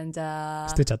and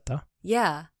捨てちゃった？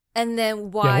 Yeah, and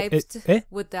then wiped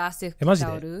with the 汗拭き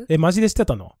タオル。マジで捨て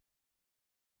たの？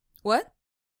 What?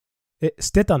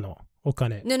 捨てたの？お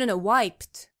金。No,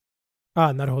 wiped.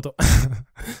 なるほど。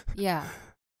Yeah.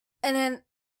 And then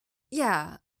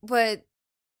yeah, but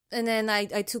and then I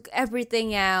took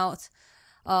everything out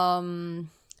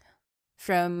from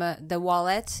the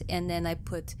wallet, and then I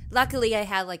put, luckily I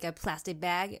had like a plastic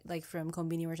bag like from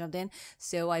Konbini or something,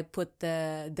 so I put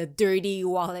the dirty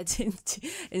wallet into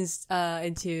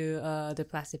the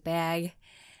plastic bag.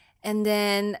 And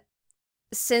then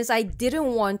since I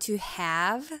didn't want to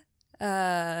have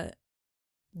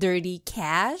dirty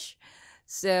cash,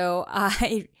 so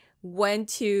I went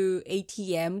to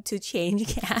ATM to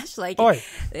change cash, like like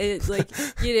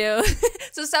you know,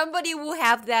 so somebody will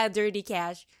have that dirty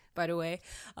cash, by the way.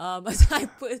 So I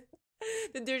put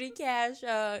the dirty cash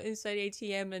inside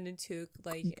ATM and then took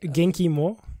like 現金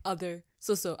も other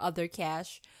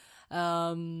cash.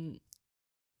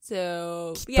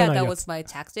 So yeah, that was my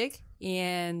tactic.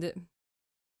 And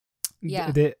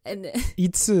yeah. で、い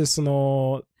つそ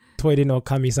のトイレの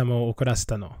神様を怒らせ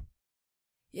たの？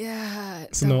 Yeah,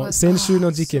 その先週の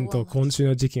事件と今週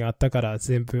の事件あったから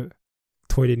全部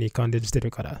トイレに関連してる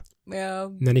から、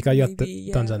何かやって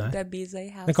たんじゃない？な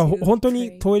んか本当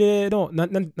にトイレのな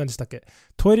んでしたっけ？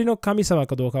トイレの神様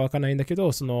かどうかわからないんだけ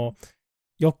ど、その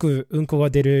よくうんこが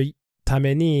出るた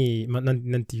めに、な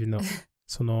んていうの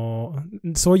そ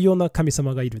ういうような神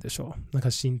様がいるでしょ？なんか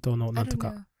神道のなんと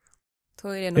か。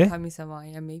トイレの神様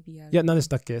やmaybeある。いや何でし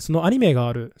たっけ？そのアニメが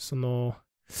ある。その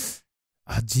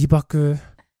自爆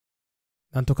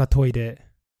なんとかトイレ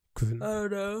くん。I don't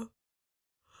know.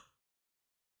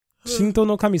 神道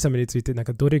の神様についてなん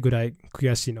かどれぐらい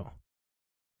悔しいの？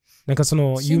なんかそ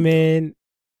の有名、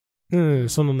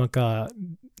そのなんか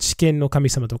試験の神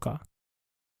様とか、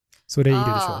それいるでし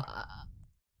ょ。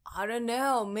I don't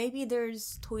know. Maybe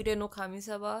there's トイレの神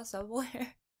様 somewhere.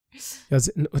 いや、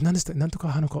何でした？なんとか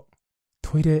花子。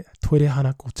トイレ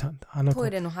花子ちゃん。ト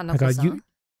イレの花子さん。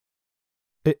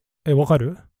わか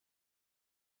る？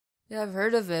 Yeah, I've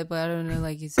heard of it, but I don't know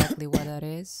like exactly what that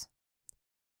is.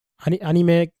 アニ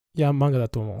メや漫画だ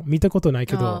と思う。見たことない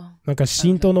けど、なんか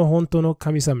神道の本当の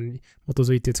神様に基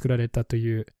づいて作られたと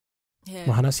いう、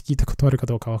まあ、話聞いたことあるか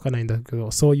どうかわからないんだけ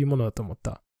ど、そういうものだと思っ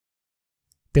た。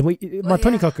でも、まあ、と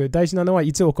にかく大事なのは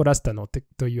いつ怒らせたのって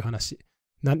という話。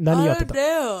何やってた？ I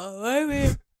don't know. I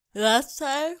mean, last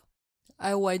time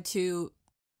I went to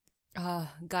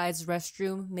guy's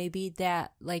restroom, maybe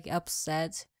that like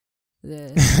upset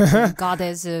the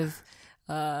goddess of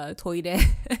toilet.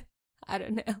 I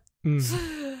don't know.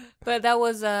 But that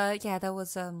was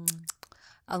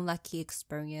unlucky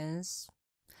experience.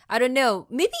 I don't know.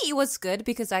 Maybe it was good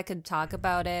because I could talk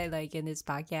about it like in this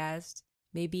podcast.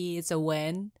 Maybe it's a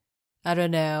win. I don't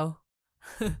know.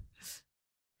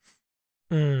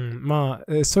 ま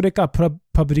あ、それかパ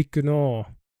ブリックの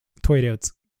トイレを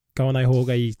使わない方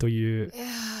がいいという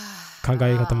考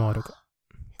え方もある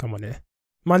かもね。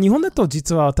まあ日本だと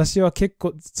実は私は結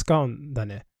構使うんだ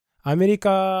ね。アメリ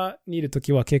カにいると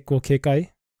きは結構警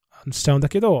戒しちゃうんだ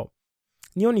けど、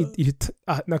日本にいると、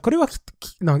これは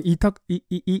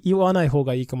言わない方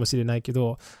がいいかもしれないけ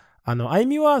ど、あゆ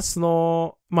みは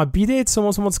まあビデそ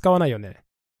もそも使わないよね。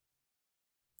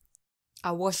ウ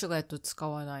ォシュレット使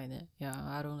わないね。Yeah,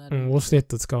 I don't know. ウォシュレッ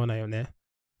ト使わないよね。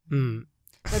But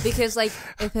because like,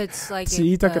 if it's like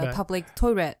a public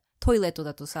toilet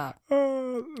だとさ、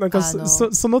なんか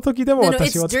その時でも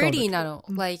私は使う。No, it's dirty なの。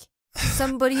Like,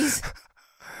 somebody's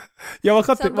いや、分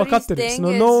かってる。そ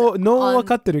の脳分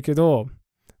かってるけど、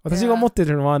私が思って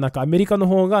るのは、なんかアメリカの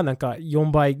方がなんか4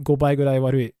倍、5倍ぐらい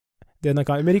悪い。で、なん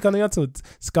かアメリカのやつを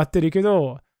使ってるけ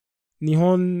ど、日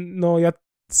本のや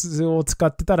つを使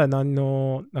ってたら何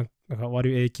のなんか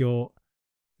悪い影響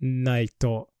ない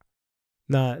と。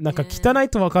なんか汚い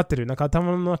と分かってる。なんか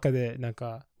頭の中でなん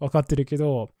か分かってるけ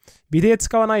ど、ビデ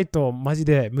使わないとマジ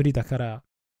で無理だから、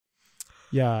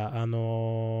いや、何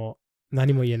も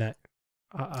言えない。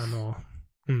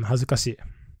恥ずかしい。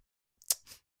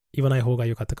言わない方が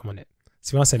良かったかもね。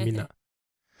すいません、みんな。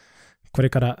これ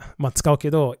から、まあ、使う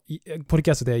けど、ポリ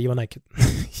キャストで言わないだけ。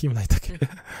じゃ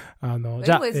あ、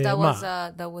Anyways,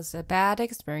 that was a bad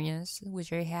experience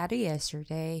which I had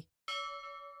yesterday.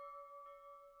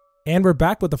 And we're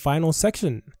back with the final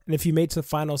section. And if you made it to the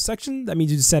final section, that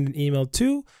means you just send an email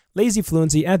to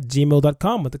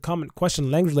lazyfluency@gmail.com with a comment,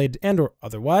 question, language related, and or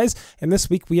otherwise. And this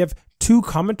week we have 2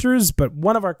 commenters, but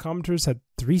one of our commenters had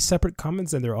 3 separate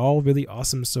comments, and they're all really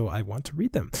awesome, so I want to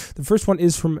read them. The first one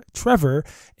is from Trevor.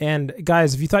 And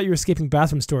guys, if you thought you were escaping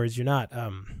bathroom stories, you're not.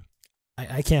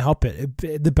 I can't help it.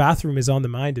 The bathroom is on the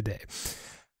mind today.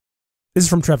 This is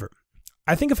from Trevor.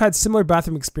 I think I've had similar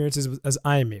bathroom experiences as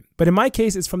Ayami, but in my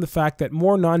case, it's from the fact that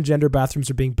more non-gender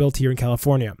bathrooms are being built here in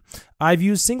California. I've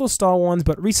used single-stall ones,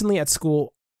 but recently at a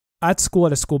school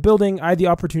building, I had the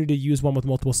opportunity to use one with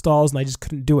multiple stalls, and I just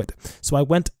couldn't do it. So I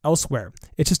went elsewhere.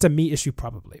 It's just a me issue,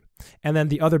 probably. And then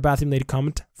the other bathroom-related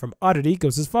comment from Oddity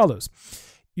goes as follows.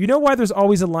 You know why there's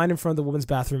always a line in front of the women's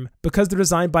bathroom? Because they're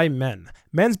designed by men.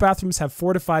 Men's bathrooms have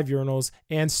 4 to 5 urinals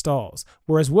and stalls,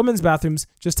 whereas women's bathrooms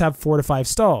just have 4 to 5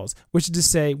 stalls, which is to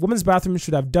say women's bathrooms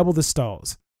should have double the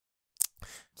stalls.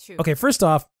 True. Okay, first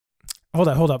off, hold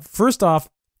up. First off,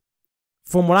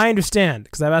 from what I understand,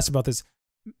 because I've asked about this,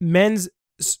 men's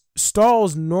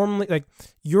stalls normally, like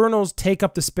urinals take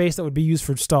up the space that would be used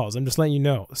for stalls. I'm just letting you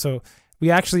know. So we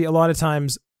actually, a lot of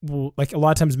times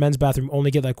men's bathroom only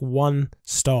get like 1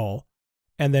 stall,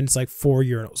 and then it's like 4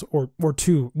 urinals or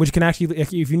 2, which can actually,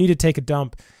 if you need to take a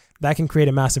dump, that can create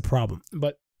a massive problem.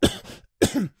 But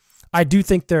I do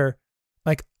think they're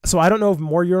like, so I don't know if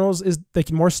more urinals is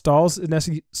like more stalls is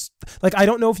necessary. Like, I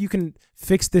don't know if you can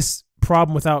fix this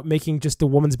problem without making just the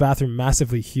woman's bathroom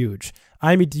massively huge.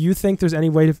 I mean, do you think there's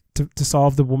any way to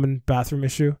solve the woman bathroom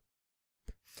issue?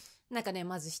 なんかね、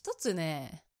まず一つ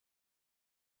ね。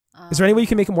Is there any way you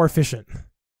can make it more efficient?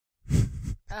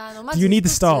 Do you need the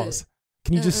stalls?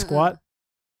 Can you just squat?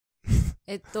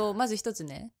 まず一つ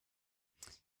ね。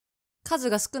数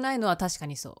が少ないのは確か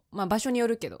にそう。まあ場所によ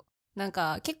るけど。なん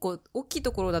か結構大きい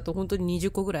ところだと本当に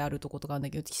20個ぐらいあるとことかあるんだ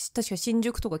けど、確か新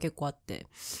宿とか結構あって。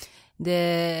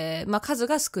で、まあ数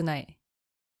が少ない。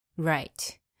Right.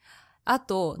 あ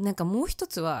と、なんかもう一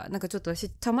つは、なんかちょっと私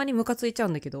たまにムカついちゃう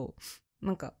んだけど、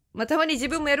なんか、まあ、たまに自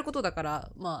分もやることだか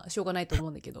ら、まあ、しょうがないと思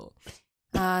うんだけど、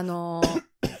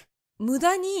無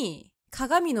駄に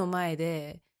鏡の前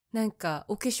で、なんか、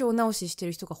お化粧直しして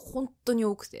る人が本当に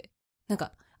多くて。なん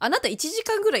か、あなた1時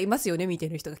間ぐらいいますよねみたい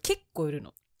な人が結構いる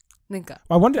の。なんか。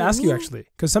I wanted to ask you actually,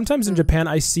 because sometimes in Japan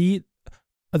I see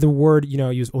the word,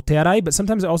 use otearai, but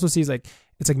sometimes I also see it's like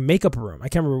makeup room. I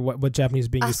can't remember what Japanese is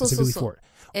being used specifically for.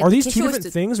 Are these two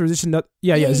different things, or is this another?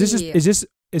 Yeah. Is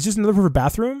this another word for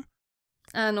bathroom?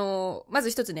 まず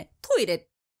一つね、トイレっ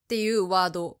ていうワー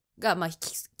ドが、まあ、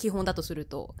基本だとする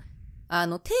と、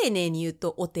丁寧に言う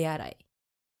とお手洗い。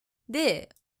で、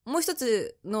もう一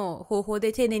つの方法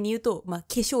で丁寧に言うと、まあ、化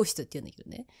粧室って言うんだけど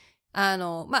ね。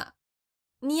まあ、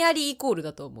ニアリーイコール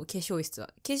だと思う、化粧室は。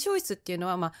化粧室っていうの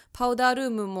は、まあ、パウダールー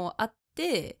ムもあっ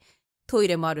て、トイ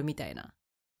レもあるみたいな。っ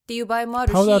ていう場合もあ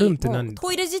るし、パウダールームって何？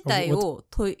トイレ自体を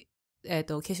化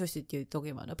粧室っていう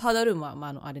時もある。パウダールームは、ま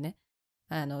あ、あれね。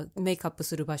メイクアップ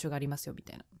する場所がありますよみ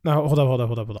たいな。No, hold up.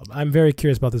 I'm very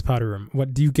curious about this powder room.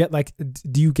 What do you get?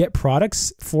 Do you get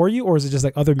products for you, or is it just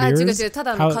like other mirrors? 違う。た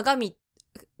だの鏡、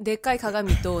でっかい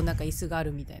鏡となんか椅子があ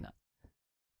るみたいな。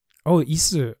Oh, 椅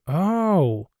子。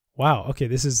Oh, wow. Okay,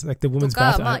 this is like the women's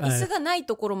bathroom. とか、まあ椅子がない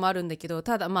ところもあるんだけど、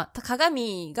ただまあ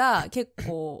鏡が結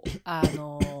構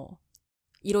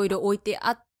いろいろ置いて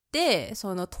あって、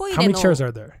そのトイレの。How many chairs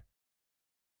are there?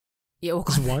 いや、わ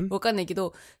かんないけ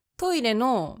ど。トイレ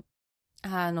の、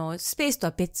スペースと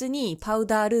は別にパウ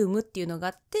ダールームっていうのが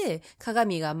あって、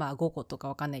鏡がまあ5個とか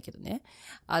わかんないけどね、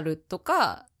あると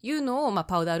かいうのをまあ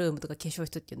パウダールームとか化粧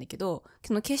室って言うんだけど、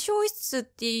その化粧室っ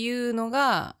ていうの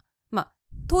が、まあ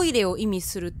トイレを意味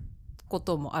するこ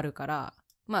ともあるから、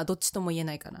まあどっちとも言え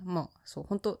ないかな。まあそう、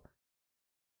本当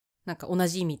なんか同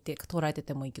じ意味って捉えて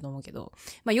てもいいと思うけど、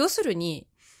まあ要するに、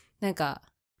なんか、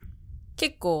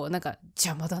結構なんか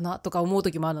邪魔だなとか思う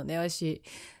時もあるのね、私。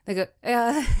なんか、い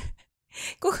や、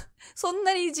そん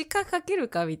なに時間かける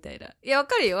かみたいな。いや、わ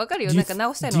かるよ。なんか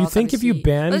直したいのわかるし。Do you think if you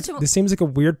banned, this seems like a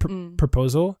weird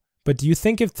proposal, but do you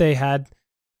think if they had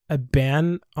a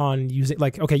ban on using,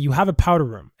 like, okay, you have a powder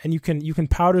room, and you can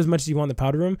powder as much as you want in the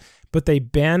powder room, but they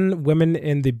ban women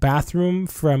in the bathroom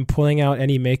from pulling out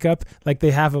any makeup. Like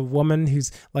they have a woman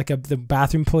who's like the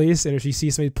bathroom police, and if she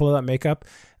sees somebody pull out makeup,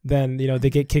 then,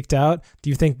 they get kicked out. Do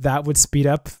you think that would speed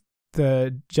up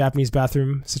the Japanese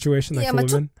bathroom situation, like for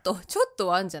women? ちょっと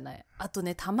はあんじゃない。あと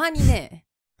ね、たまにね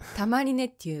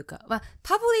っていうか、まあ、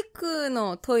パブリック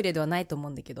のトイレではないと思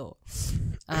うんだけど、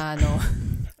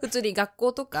普通に学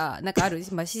校とか、なんかある、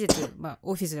まあ、施設、まあ、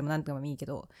オフィスでもなんとかもいいけ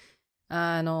ど、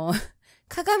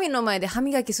鏡の前で歯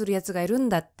磨きするやつがいるん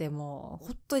だって、もう、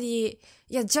本当に、い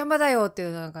や、邪魔だよってい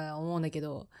うなんか思うんだけ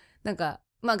ど、なんか、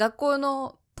まあ、学校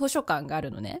の図書館があ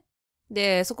るのね。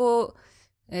で、そこ、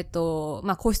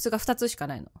まあ、個室が2つしか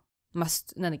ないの。まあ、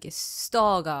なんだっけ、ス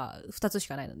トアが2つし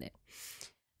かないのね。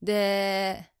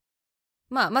で、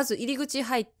まあ、まず入り口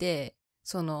入って、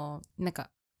なんか、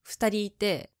2人い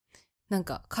て、なん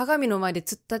か、鏡の前で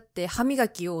突っ立って歯磨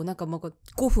きをなんかもう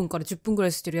5分から10分くら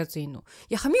いしてるやついんの。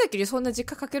いや、歯磨きでそんな時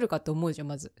間かけるかって思うじゃん、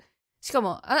まず。しか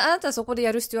も、あなたはそこで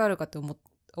やる必要あるかって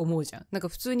思うじゃん。なんか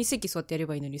普通に席座ってやれ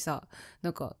ばいいのにさ、な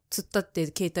んか、突っ立って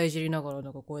携帯いじりながらな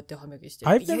んかこうやって歯磨きして。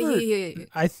This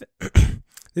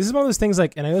is one of those things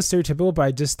like, and I know it's stereotypical, but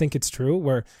I just think it's true,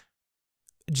 where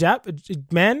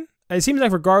men, it seems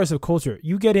like regardless of culture,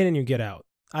 you get in and you get out.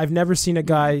 I've never seen a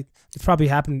guy, it's probably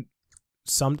happened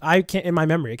I can't, in my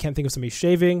memory, I can't think of somebody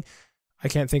shaving. I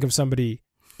can't think of somebody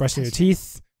brushing their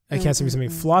teeth. I can't think of somebody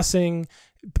flossing.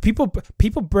 People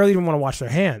barely even want to wash their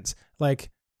hands. Like,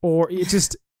 or it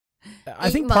just, I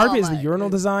think part of it is the urinal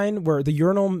design, where the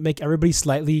urinal make everybody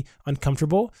slightly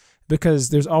uncomfortable, because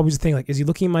there's always a thing like, is he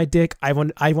looking at my dick? I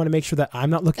want to make sure that I'm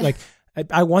not looking, like,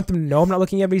 I want them to know I'm not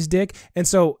looking at everybody's dick. And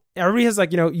so everybody has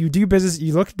like, you do business,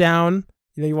 you look down,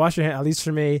 you wash your hand, at least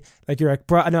for me, like you're like,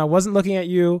 bro, no, I wasn't looking at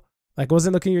you. Like,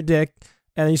 wasn't looking at your dick,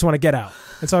 and then you just want to get out.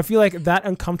 And so I feel like that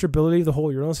uncomfortability of the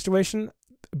whole urinal situation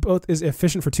both is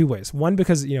efficient for two ways. One,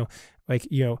 because,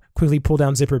 quickly pull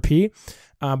down zipper pee.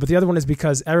 But the other one is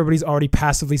because everybody's already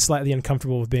passively slightly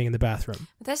uncomfortable with being in the bathroom.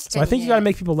 So I think you got to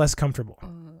make people less comfortable.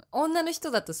 女の人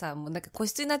だとさ、もうなんか個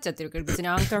室になっちゃってるから別に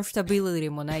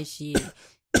uncomfortability もないし、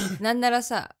なんなら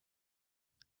さ、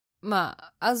ま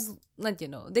あ、なんてい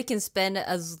うの、they can spend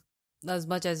as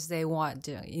much as they want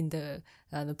in the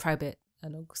private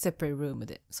separate room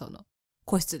で、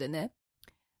個室でね。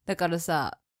だから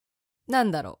さ、な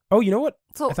んだろう。Oh, you know what?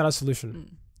 I thought of a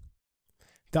solution.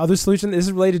 The other solution, this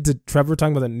is related to Trevor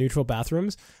talking about the neutral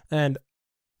bathrooms. And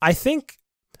I think,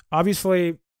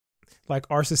 obviously, like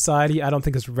our society, I don't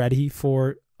think is ready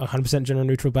for 100% gender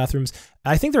neutral bathrooms.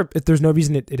 I think there's no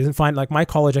reason it isn't fine. Like my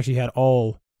college actually had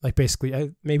all Like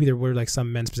basically, maybe there were like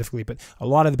some men specifically, but a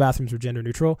lot of the bathrooms were gender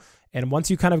neutral. And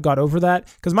once you kind of got over that,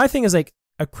 because my thing is like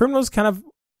a criminal's kind of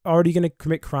already going to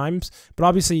commit crimes, but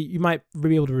obviously you might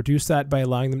be able to reduce that by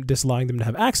disallowing them to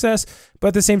have access. But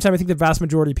at the same time, I think the vast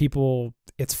majority of people,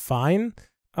 it's fine.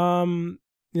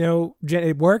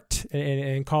 It worked, and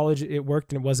in college it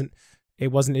worked, and it wasn't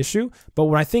an issue. But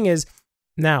what I think is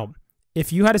now,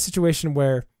 if you had a situation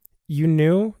where you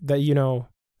knew that,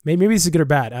 maybe this is good or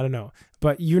bad, I don't know,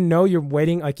 but you're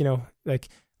waiting, like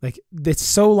it's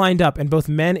so lined up, and both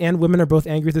men and women are both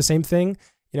angry at the same thing.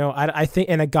 I think,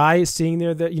 and a guy is seeing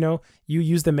there that, you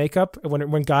use the makeup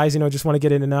when guys, just want to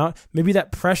get in and out, maybe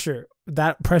that pressure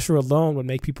alone would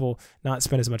make people not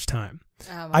spend as much time.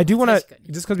 I do want to,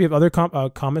 just because we have other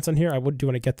comments on here, I do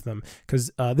want to get to them, because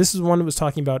this is one that was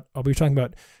talking about, we were talking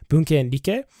about Bunke and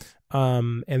Rike,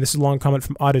 and this is a long comment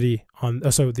from Oddity on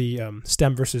the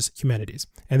STEM versus humanities,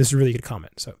 and this is a really good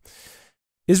comment. So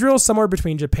Israel is somewhere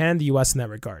between Japan and the US in that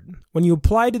regard. When you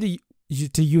apply to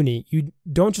uni, you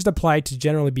don't just apply to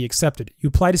generally be accepted. You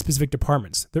apply to specific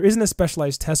departments. There isn't a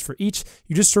specialized test for each.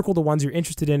 You just circle the ones you're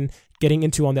interested in getting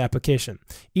into on the application.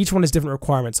 Each one has different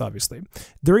requirements, obviously.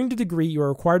 During the degree, you are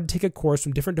required to take a course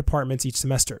from different departments each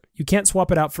semester. You can't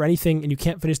swap it out for anything, and you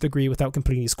can't finish the degree without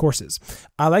completing these courses.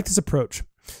 I like this approach.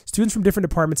 Students from different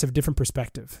departments have different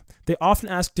perspective. They often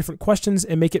ask different questions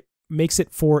and makes it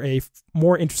for a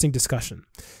more interesting discussion.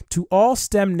 To all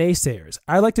STEM naysayers,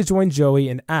 I'd like to join Joey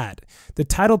and add, the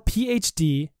title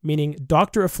PhD, meaning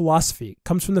Doctor of Philosophy,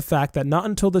 comes from the fact that not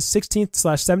until the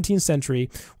 16th/17th century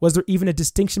was there even a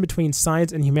distinction between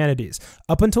science and humanities.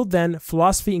 Up until then,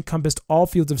 philosophy encompassed all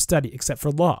fields of study except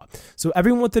for law, so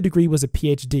everyone with a degree was a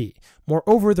PhD.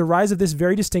 Moreover, the rise of this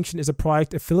very distinction is a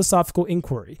product of philosophical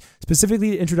inquiry,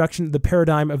 specifically the introduction of the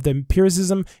paradigm of the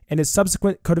empiricism and its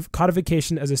subsequent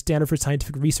codification as a standard for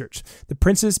scientific research. The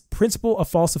principle of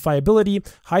falsifiability,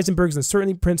 Heisenberg's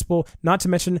uncertainty principle, not to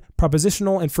mention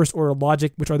propositional and first-order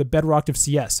logic, which are the bedrock of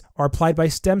CS, are applied by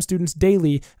STEM students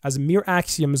daily as mere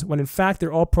axioms when in fact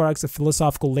they're all products of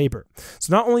philosophical labor.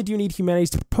 So not only do you need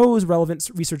humanities to propose relevant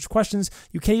research questions,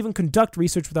 you can't even conduct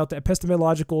research without the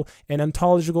epistemological and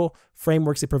ontological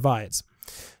frameworks it provides.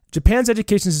 Japan's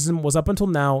education system was up until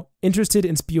now interested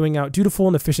in spewing out dutiful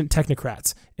and efficient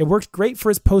technocrats. It worked great for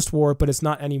its post-war, but it's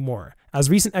not anymore, as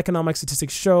recent economic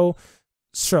statistics show.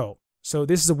 So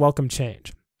this is a welcome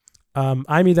change.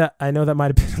 I know that might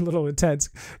have been a little intense,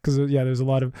 because there's a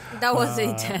lot of... That was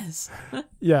intense.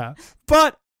 Yeah.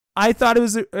 But I thought it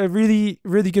was a really,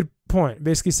 really good point,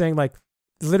 basically saying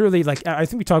literally, I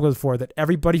think we talked about before, that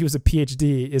everybody who's a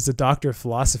PhD is a doctor of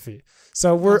philosophy.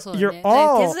 So you're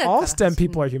all STEM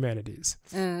people are humanities.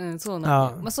 そうな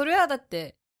んだよ。それはだっ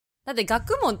て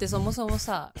学問ってそもそも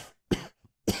さ、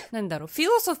なんだろう、フィ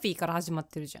ロソフィーから始まっ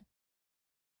てるじゃん。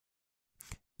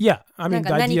Yeah, I mean,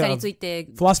 the idea of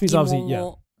philosophy is obviously,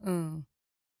 yeah.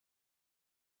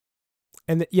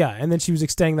 And then she was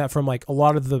extending that from a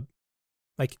lot of the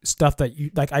stuff that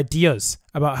you ideas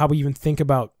about how we even think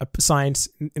about science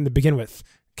in the begin with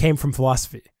came from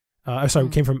philosophy.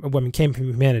 Came from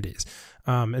humanities.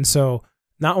 And so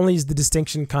not only is the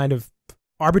distinction kind of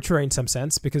arbitrary in some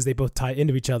sense because they both tie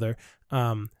into each other,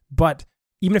 but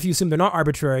even if you assume they're not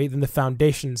arbitrary, then the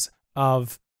foundations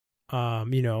of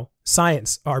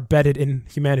science are bedded in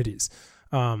humanities.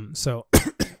 So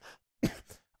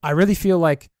I really feel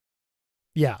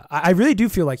I really do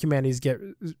feel like humanities get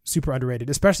super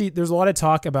underrated, especially there's a lot of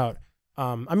talk about,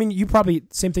 you probably,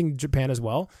 same thing in Japan as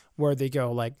well, where they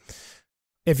go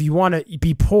if you want to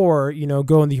be poor,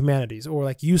 go in the humanities,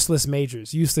 or useless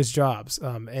majors, useless jobs.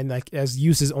 And as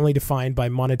use is only defined by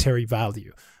monetary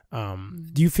value.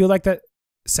 Do you feel like that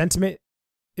sentiment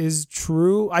is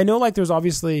true? I know there's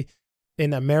obviously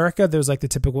in America, there's the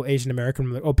typical Asian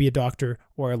American, be a doctor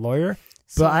or a lawyer.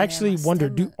 But I actually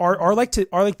wonder,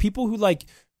 are people who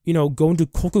go into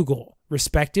kokugo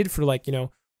respected for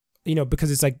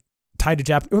because it's tied to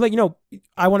Japan, or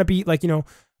I want to be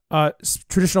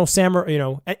traditional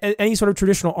samurai, any sort of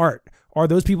traditional art. Are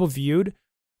those people viewed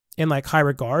in high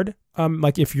regard?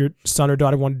 If your son or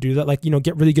daughter want to do that,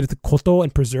 get really good at the koto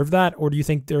and preserve that, or do you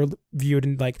think they're viewed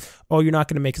in oh, you're not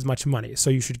going to make as much money, so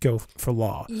you should go for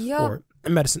law or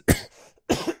medicine?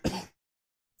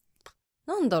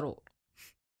 なんだろ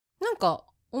う。なんか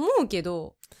思うけ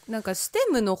ど、ステ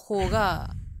ムの方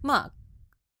がな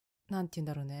んて言うん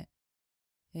だろうね。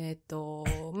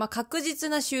確実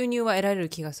な収入は得られる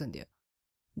気がするんだよ。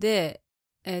で、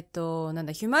ヒ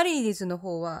ュマニティーズの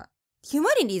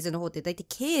方って大体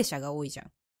経営者が多いじゃ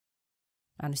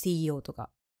ん。CEO とか。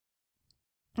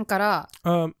だから、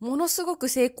ものすごく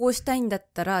成功したいんだっ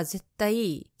たら、絶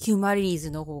対ヒュマニティー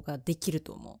ズの方ができる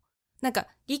と思う。なんか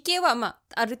理系はまあ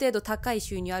ある程度高い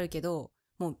収入あるけど、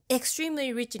もう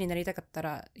extremely rich になりたかった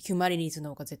ら humanities の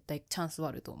方が絶対チャンスは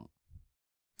あると思う。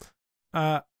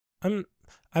I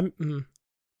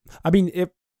mean, if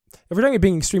we're talking about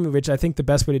being extremely rich, I think the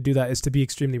best way to do that is to be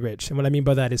extremely rich. And what I mean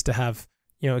by that is to have,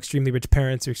 extremely rich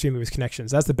parents or extremely rich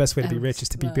connections. That's the best way to be rich, is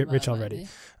to be rich already.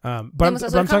 But I'm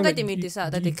talking about,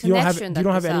 you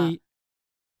don't have any...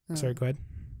 Sorry, go ahead.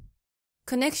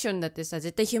 コネクションだってさ、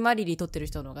絶対ヒュマリティ取ってる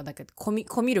人の方が、だけどコミ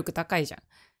ュ力高いじゃん。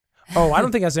Oh, I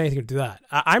don't think it has anything to do with that.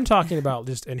 I'm talking about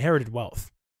just inherited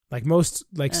wealth. Like most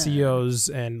CEOs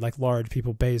and like large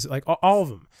people, Bezos, like all of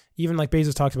them. Even like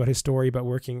Bezos talks about his story about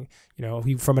working,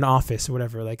 from an office or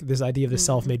whatever. Like this idea of the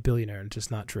self-made billionaire, and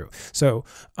just not true. So,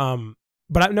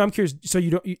 but I'm curious. So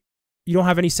you don't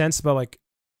have any sense about like,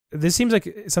 this seems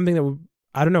like something that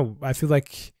I don't know. I feel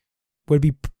like would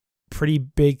be pretty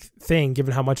big thing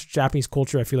given how much Japanese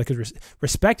culture I feel like is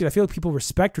respected. I feel like people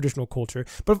respect traditional culture.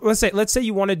 But let's say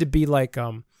you wanted to be like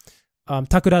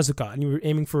Takurazuka, and you were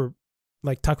aiming for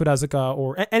like Takurazuka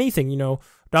or anything,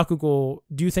 Rakugo.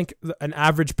 Do you think an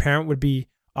average parent would be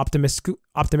optimistic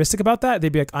about that?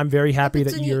 They'd be like, I'm very happy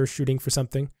that you're shooting for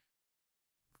something.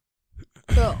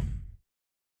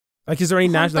 Like, is there any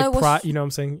national, like, pride, you know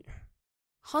what I'm saying?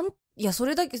 いや、そ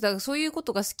れだけだ、そういうこ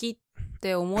とが好きっ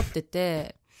て思って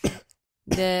て、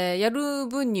で、やる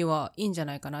分にはいいんじゃ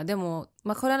ないかな。でも、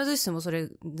まあ、必ずしもそれ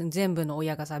全部の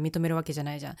親がさ、認めるわけじゃ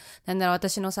ないじゃん。なんなら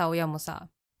私のさ、親もさ、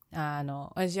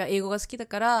私は英語が好きだ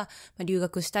から、まあ、留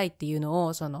学したいっていうの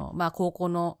を、まあ、高校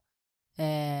の、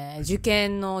受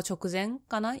験の直前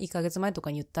かな ?1 ヶ月前とか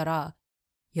に言ったら、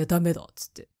いや、ダメだっつっ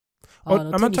て。I'm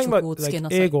not talking about like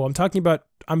ego. I'm talking about,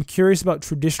 I'm curious about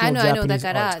traditional Japanese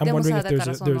arts. I'm wondering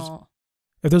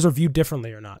if those are viewed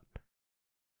differently or not.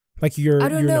 Like I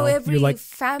don't know every like,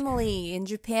 family in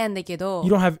Japan だけど。You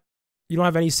don't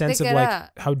have any sense of like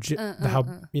how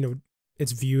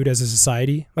it's viewed as a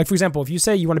society. Like for example, if you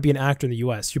say you want to be an actor in the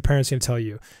US, your parents are going to tell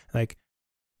you like,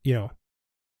 you're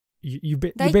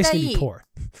basically be poor.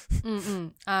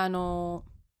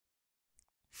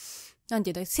 なん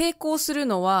ていうの、成功する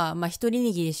のは、まあ、一人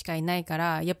握りしかいないか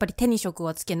ら、やっぱり手に職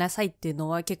はつけなさいっていうの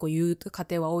は結構言う家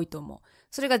庭は多いと思う。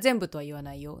それが全部とは言わ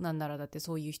ないよ。なんならだって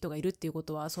そういう人がいるっていうこ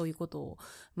とは、そういうことを、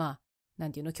まあ、な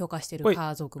んていうの、許可してる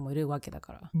家族もいるわけだ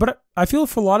から。But I feel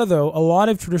for a lot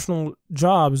of traditional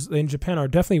jobs in Japan are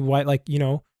definitely white, like,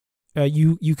 you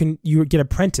get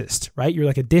apprenticed, right? You're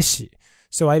like a dishi.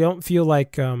 So I don't feel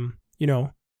like,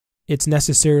 it's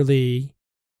necessarily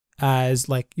as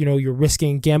like, you're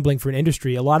risking gambling for an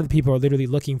industry. A lot of the people are literally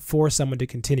looking for someone to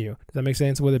continue. Does that make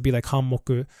sense? Whether it be like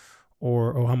Hanmoku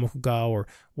or Hanmoku-ga or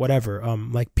whatever.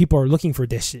 Like people are looking for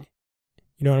deshi.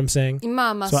 You know what I'm saying? ま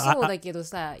あまあそうだけど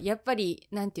さ、やっぱり、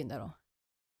なんて言うんだろ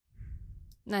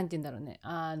うね。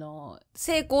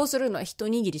成功するのは一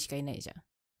握りしかいないじゃん。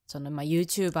まあ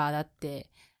YouTuber だって、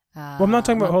well, I'm not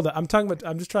talking about, hold on.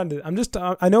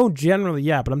 I know generally,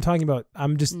 yeah, but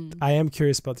I am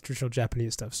curious about the traditional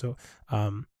Japanese stuff. So,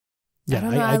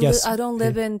 yeah, I guess. I don't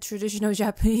live in traditional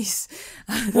Japanese.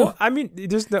 Well, I mean,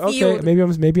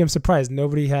 maybe I'm surprised.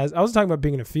 Nobody has, I wasn't talking about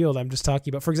being in a field. I'm just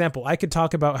talking about, for example, I could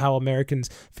talk about how Americans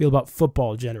feel about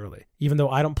football generally, even though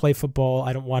I don't play football.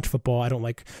 I don't watch football. I don't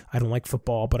like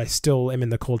football, but I still am in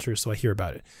the culture. So I hear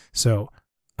about it. So,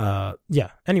 yeah,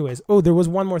 anyways. Oh, there was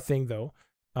one more thing though.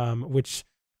 Which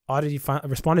Oddity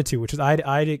responded to, which is I had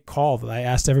a call that I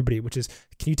asked everybody, which is,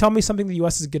 can you tell me something the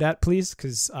U.S. is good at, please?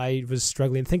 Because I was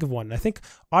struggling to think of one. And I think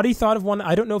Oddity thought of one.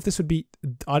 I don't know if this would be,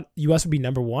 U.S. would be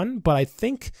number one, but I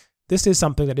think this is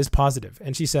something that is positive.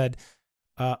 And she said,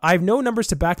 I have no numbers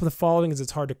to back up the following as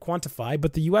it's hard to quantify,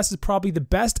 but the U.S. is probably the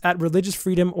best at religious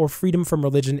freedom or freedom from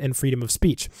religion and freedom of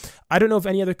speech. I don't know of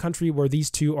any other country where these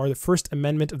two are the First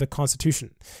Amendment of the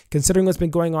Constitution. Considering what's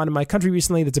been going on in my country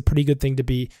recently, that's a pretty good thing to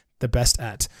be the best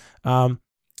at.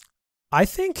 I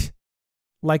think,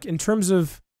 like, in terms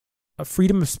of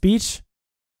freedom of speech,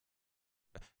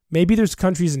 maybe there's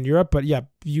countries in Europe, but yeah,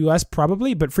 U.S.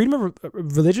 probably. But freedom of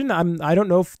religion, I don't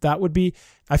know if that would be.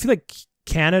 I feel like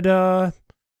Canada,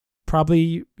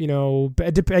 probably,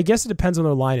 I guess it depends on what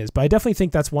the line is, but I definitely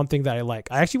think that's one thing that I like.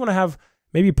 I actually want to have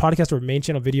maybe a podcast or a main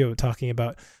channel video talking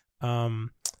about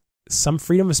some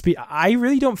freedom of speech. I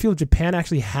really don't feel Japan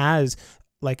actually has,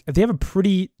 like, they have a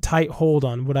pretty tight hold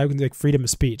on what I would like freedom of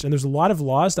speech. And there's a lot of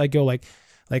laws that I go like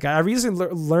I recently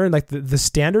learned like the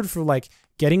standard for like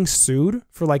getting sued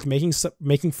for like making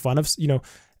fun of,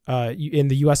 in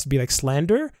the US to be like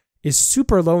slander is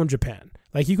super low in Japan.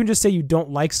 Like you can just say you don't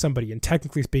like somebody, and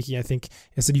technically speaking, I think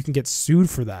instead you can get sued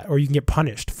for that, or you can get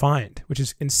punished, fined, which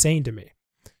is insane to me.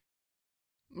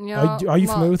 Are you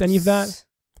familiar with any of that?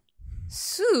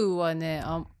 sue はね、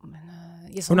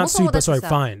いや、そ Or も not そ sue, もだ but って sorry, さ、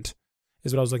fined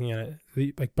is what I was looking at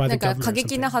it. Like by な the んか government 過 or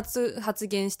激な something. 発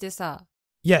言してさ、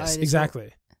Yes, あれでしょ。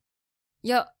 exactly. い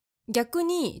や、逆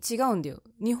に違うんだよ。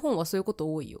日本はそういうこ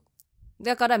と多いよ。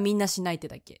だからみんなしないって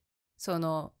だけ。これ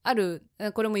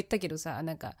も言ったけどさ、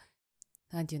なんて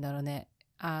言うんだろうね。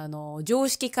常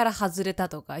識から外れた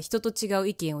とか、人と違う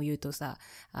意見を言うとさ、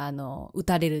撃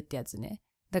たれるってやつね。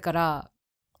だから、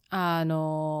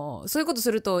そういうこと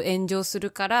すると炎上す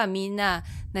るから、みんな、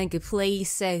play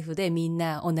safe でみん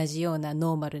な同じような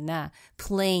ノーマルな、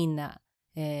plain な、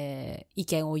意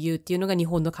見を言うっていうのが日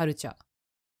本のカルチャー。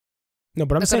No,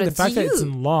 but I'm saying the fact that it's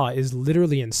in law is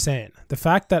literally insane. The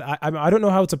fact that I don't know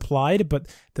how it's applied, but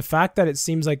the fact that it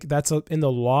seems like that's in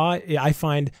the law, I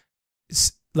find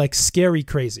like scary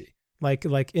crazy, like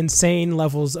insane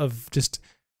levels of just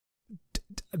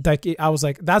like I was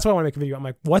like, that's why I want to make a video. I'm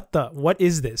like, what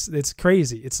is this? It's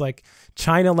crazy. It's like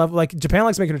China level, like Japan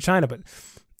likes making it to China, but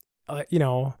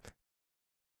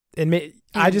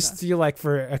I just feel like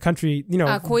for a country, Japan,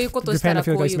 I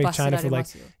feel like likes to make China for like,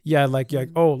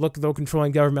 oh, look, the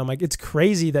controlling government. I'm like, it's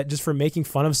crazy that just for making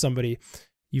fun of somebody,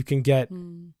 you can get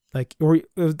like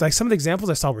some of the examples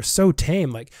I saw were so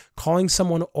tame, like calling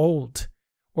someone old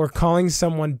or calling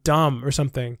someone dumb or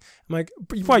something. I'm like,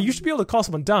 why? You should be able to call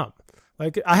someone dumb.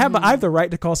 Like I have the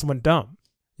right to call someone dumb.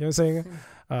 You know what I'm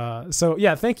saying? So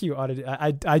yeah, thank you, Audit.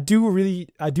 I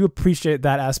do appreciate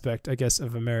that aspect, I guess,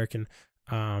 of American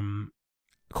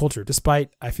culture,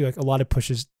 despite I feel like a lot of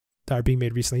pushes that are being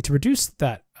made recently to reduce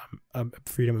that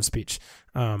freedom of speech.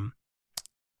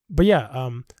 But yeah,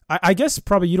 I guess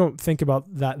probably you don't think about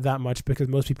that much because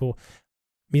most people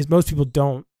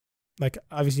don't. Like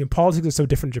obviously politics is so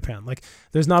different in Japan. Like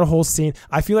there's not a whole scene.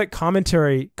 I feel like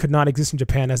commentary could not exist in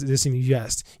Japan as it exists in the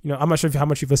US. I'm not sure how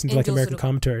much you've listened to like American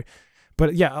commentary,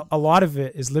 but yeah, a lot of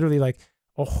it is literally like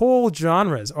a whole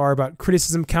genres are about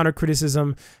criticism, counter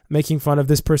criticism, making fun of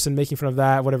this person, making fun of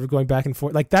that, whatever, going back and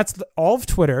forth. Like that's all of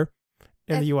Twitter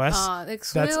in the US.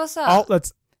 それはさ、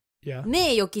yeah.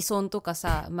 名誉毀損とか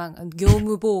さ、業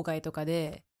務妨害とか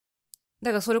で、だ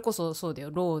からそれこそそうだ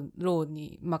よ、ロー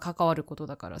に、関わること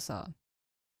だからさ。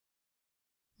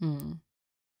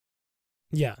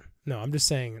Yeah, no, I'm just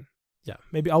saying, yeah,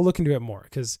 maybe I'll look into it more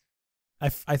because I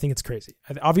think it's crazy.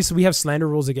 Obviously, we have slander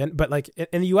rules again, but like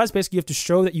in the U.S., basically, you have to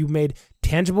show that you made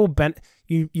tangible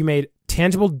you made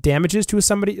tangible damages to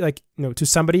somebody, to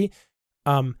somebody,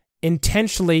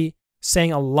 intentionally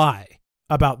saying a lie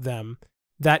about them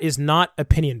that is not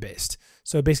opinion based.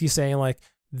 So basically saying like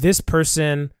this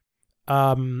person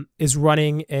is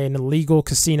running an illegal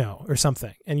casino or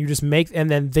something, and you just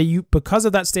because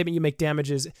of that statement you make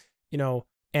damages,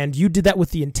 and you did that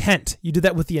with the intent. You did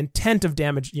that with the intent of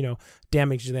damage to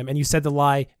them, and you said the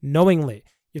lie knowingly.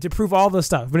 You have to prove all this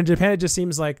stuff. But in Japan, it just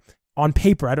seems like on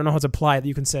paper, I don't know how to apply it, that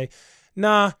you can say,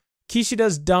 nah,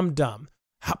 Kishida's dumb.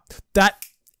 That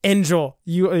angel,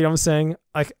 you know what I'm saying?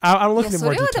 Like, I'll look into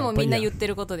more detail. それはでもみんな言って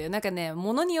ることだよ。なんかね、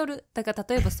ものによる。だから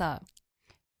例えばさ、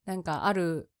なんかあ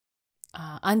る、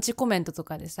アンチコメントと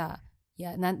かでさ、い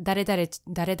や、誰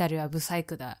々はブサイ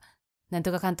クだ。なん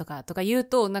とかかんとかとか言う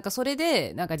と、なんかそれ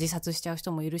でなんか自殺しちゃう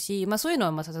人もいるし、そういう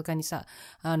のはさすがにさ、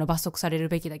罰則される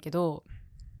べきだけど、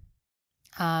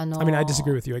I mean, I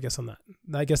disagree with you, I guess, on that.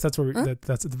 I guess that's where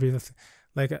that's the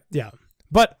like, yeah.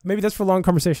 But maybe that's for a long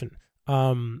conversation.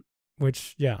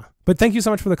 Which, yeah. But thank you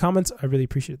so much for the comments. I really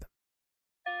appreciate them.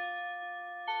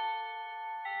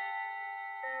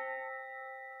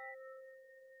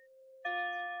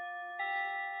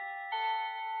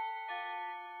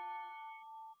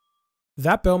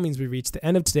 That bell means we reached the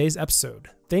end of today's episode.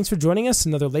 Thanks for joining us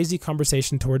in another lazy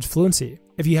conversation towards fluency.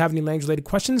 If you have any language-related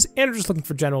questions and are just looking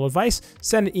for general advice,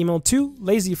 send an email to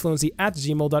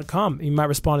lazyfluency@gmail.com. You might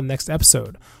respond in the next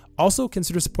episode. Also,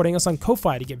 consider supporting us on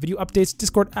Ko-Fi to get video updates,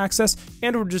 Discord access,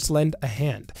 and or just lend a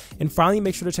hand. And finally,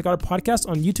 make sure to check out our podcast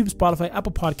on YouTube, Spotify,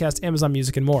 Apple Podcasts, Amazon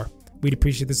Music, and more. We'd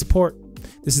appreciate the support.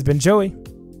 This has been Joey.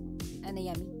 And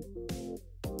Yami.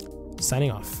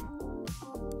 Signing off.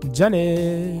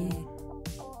 Jane.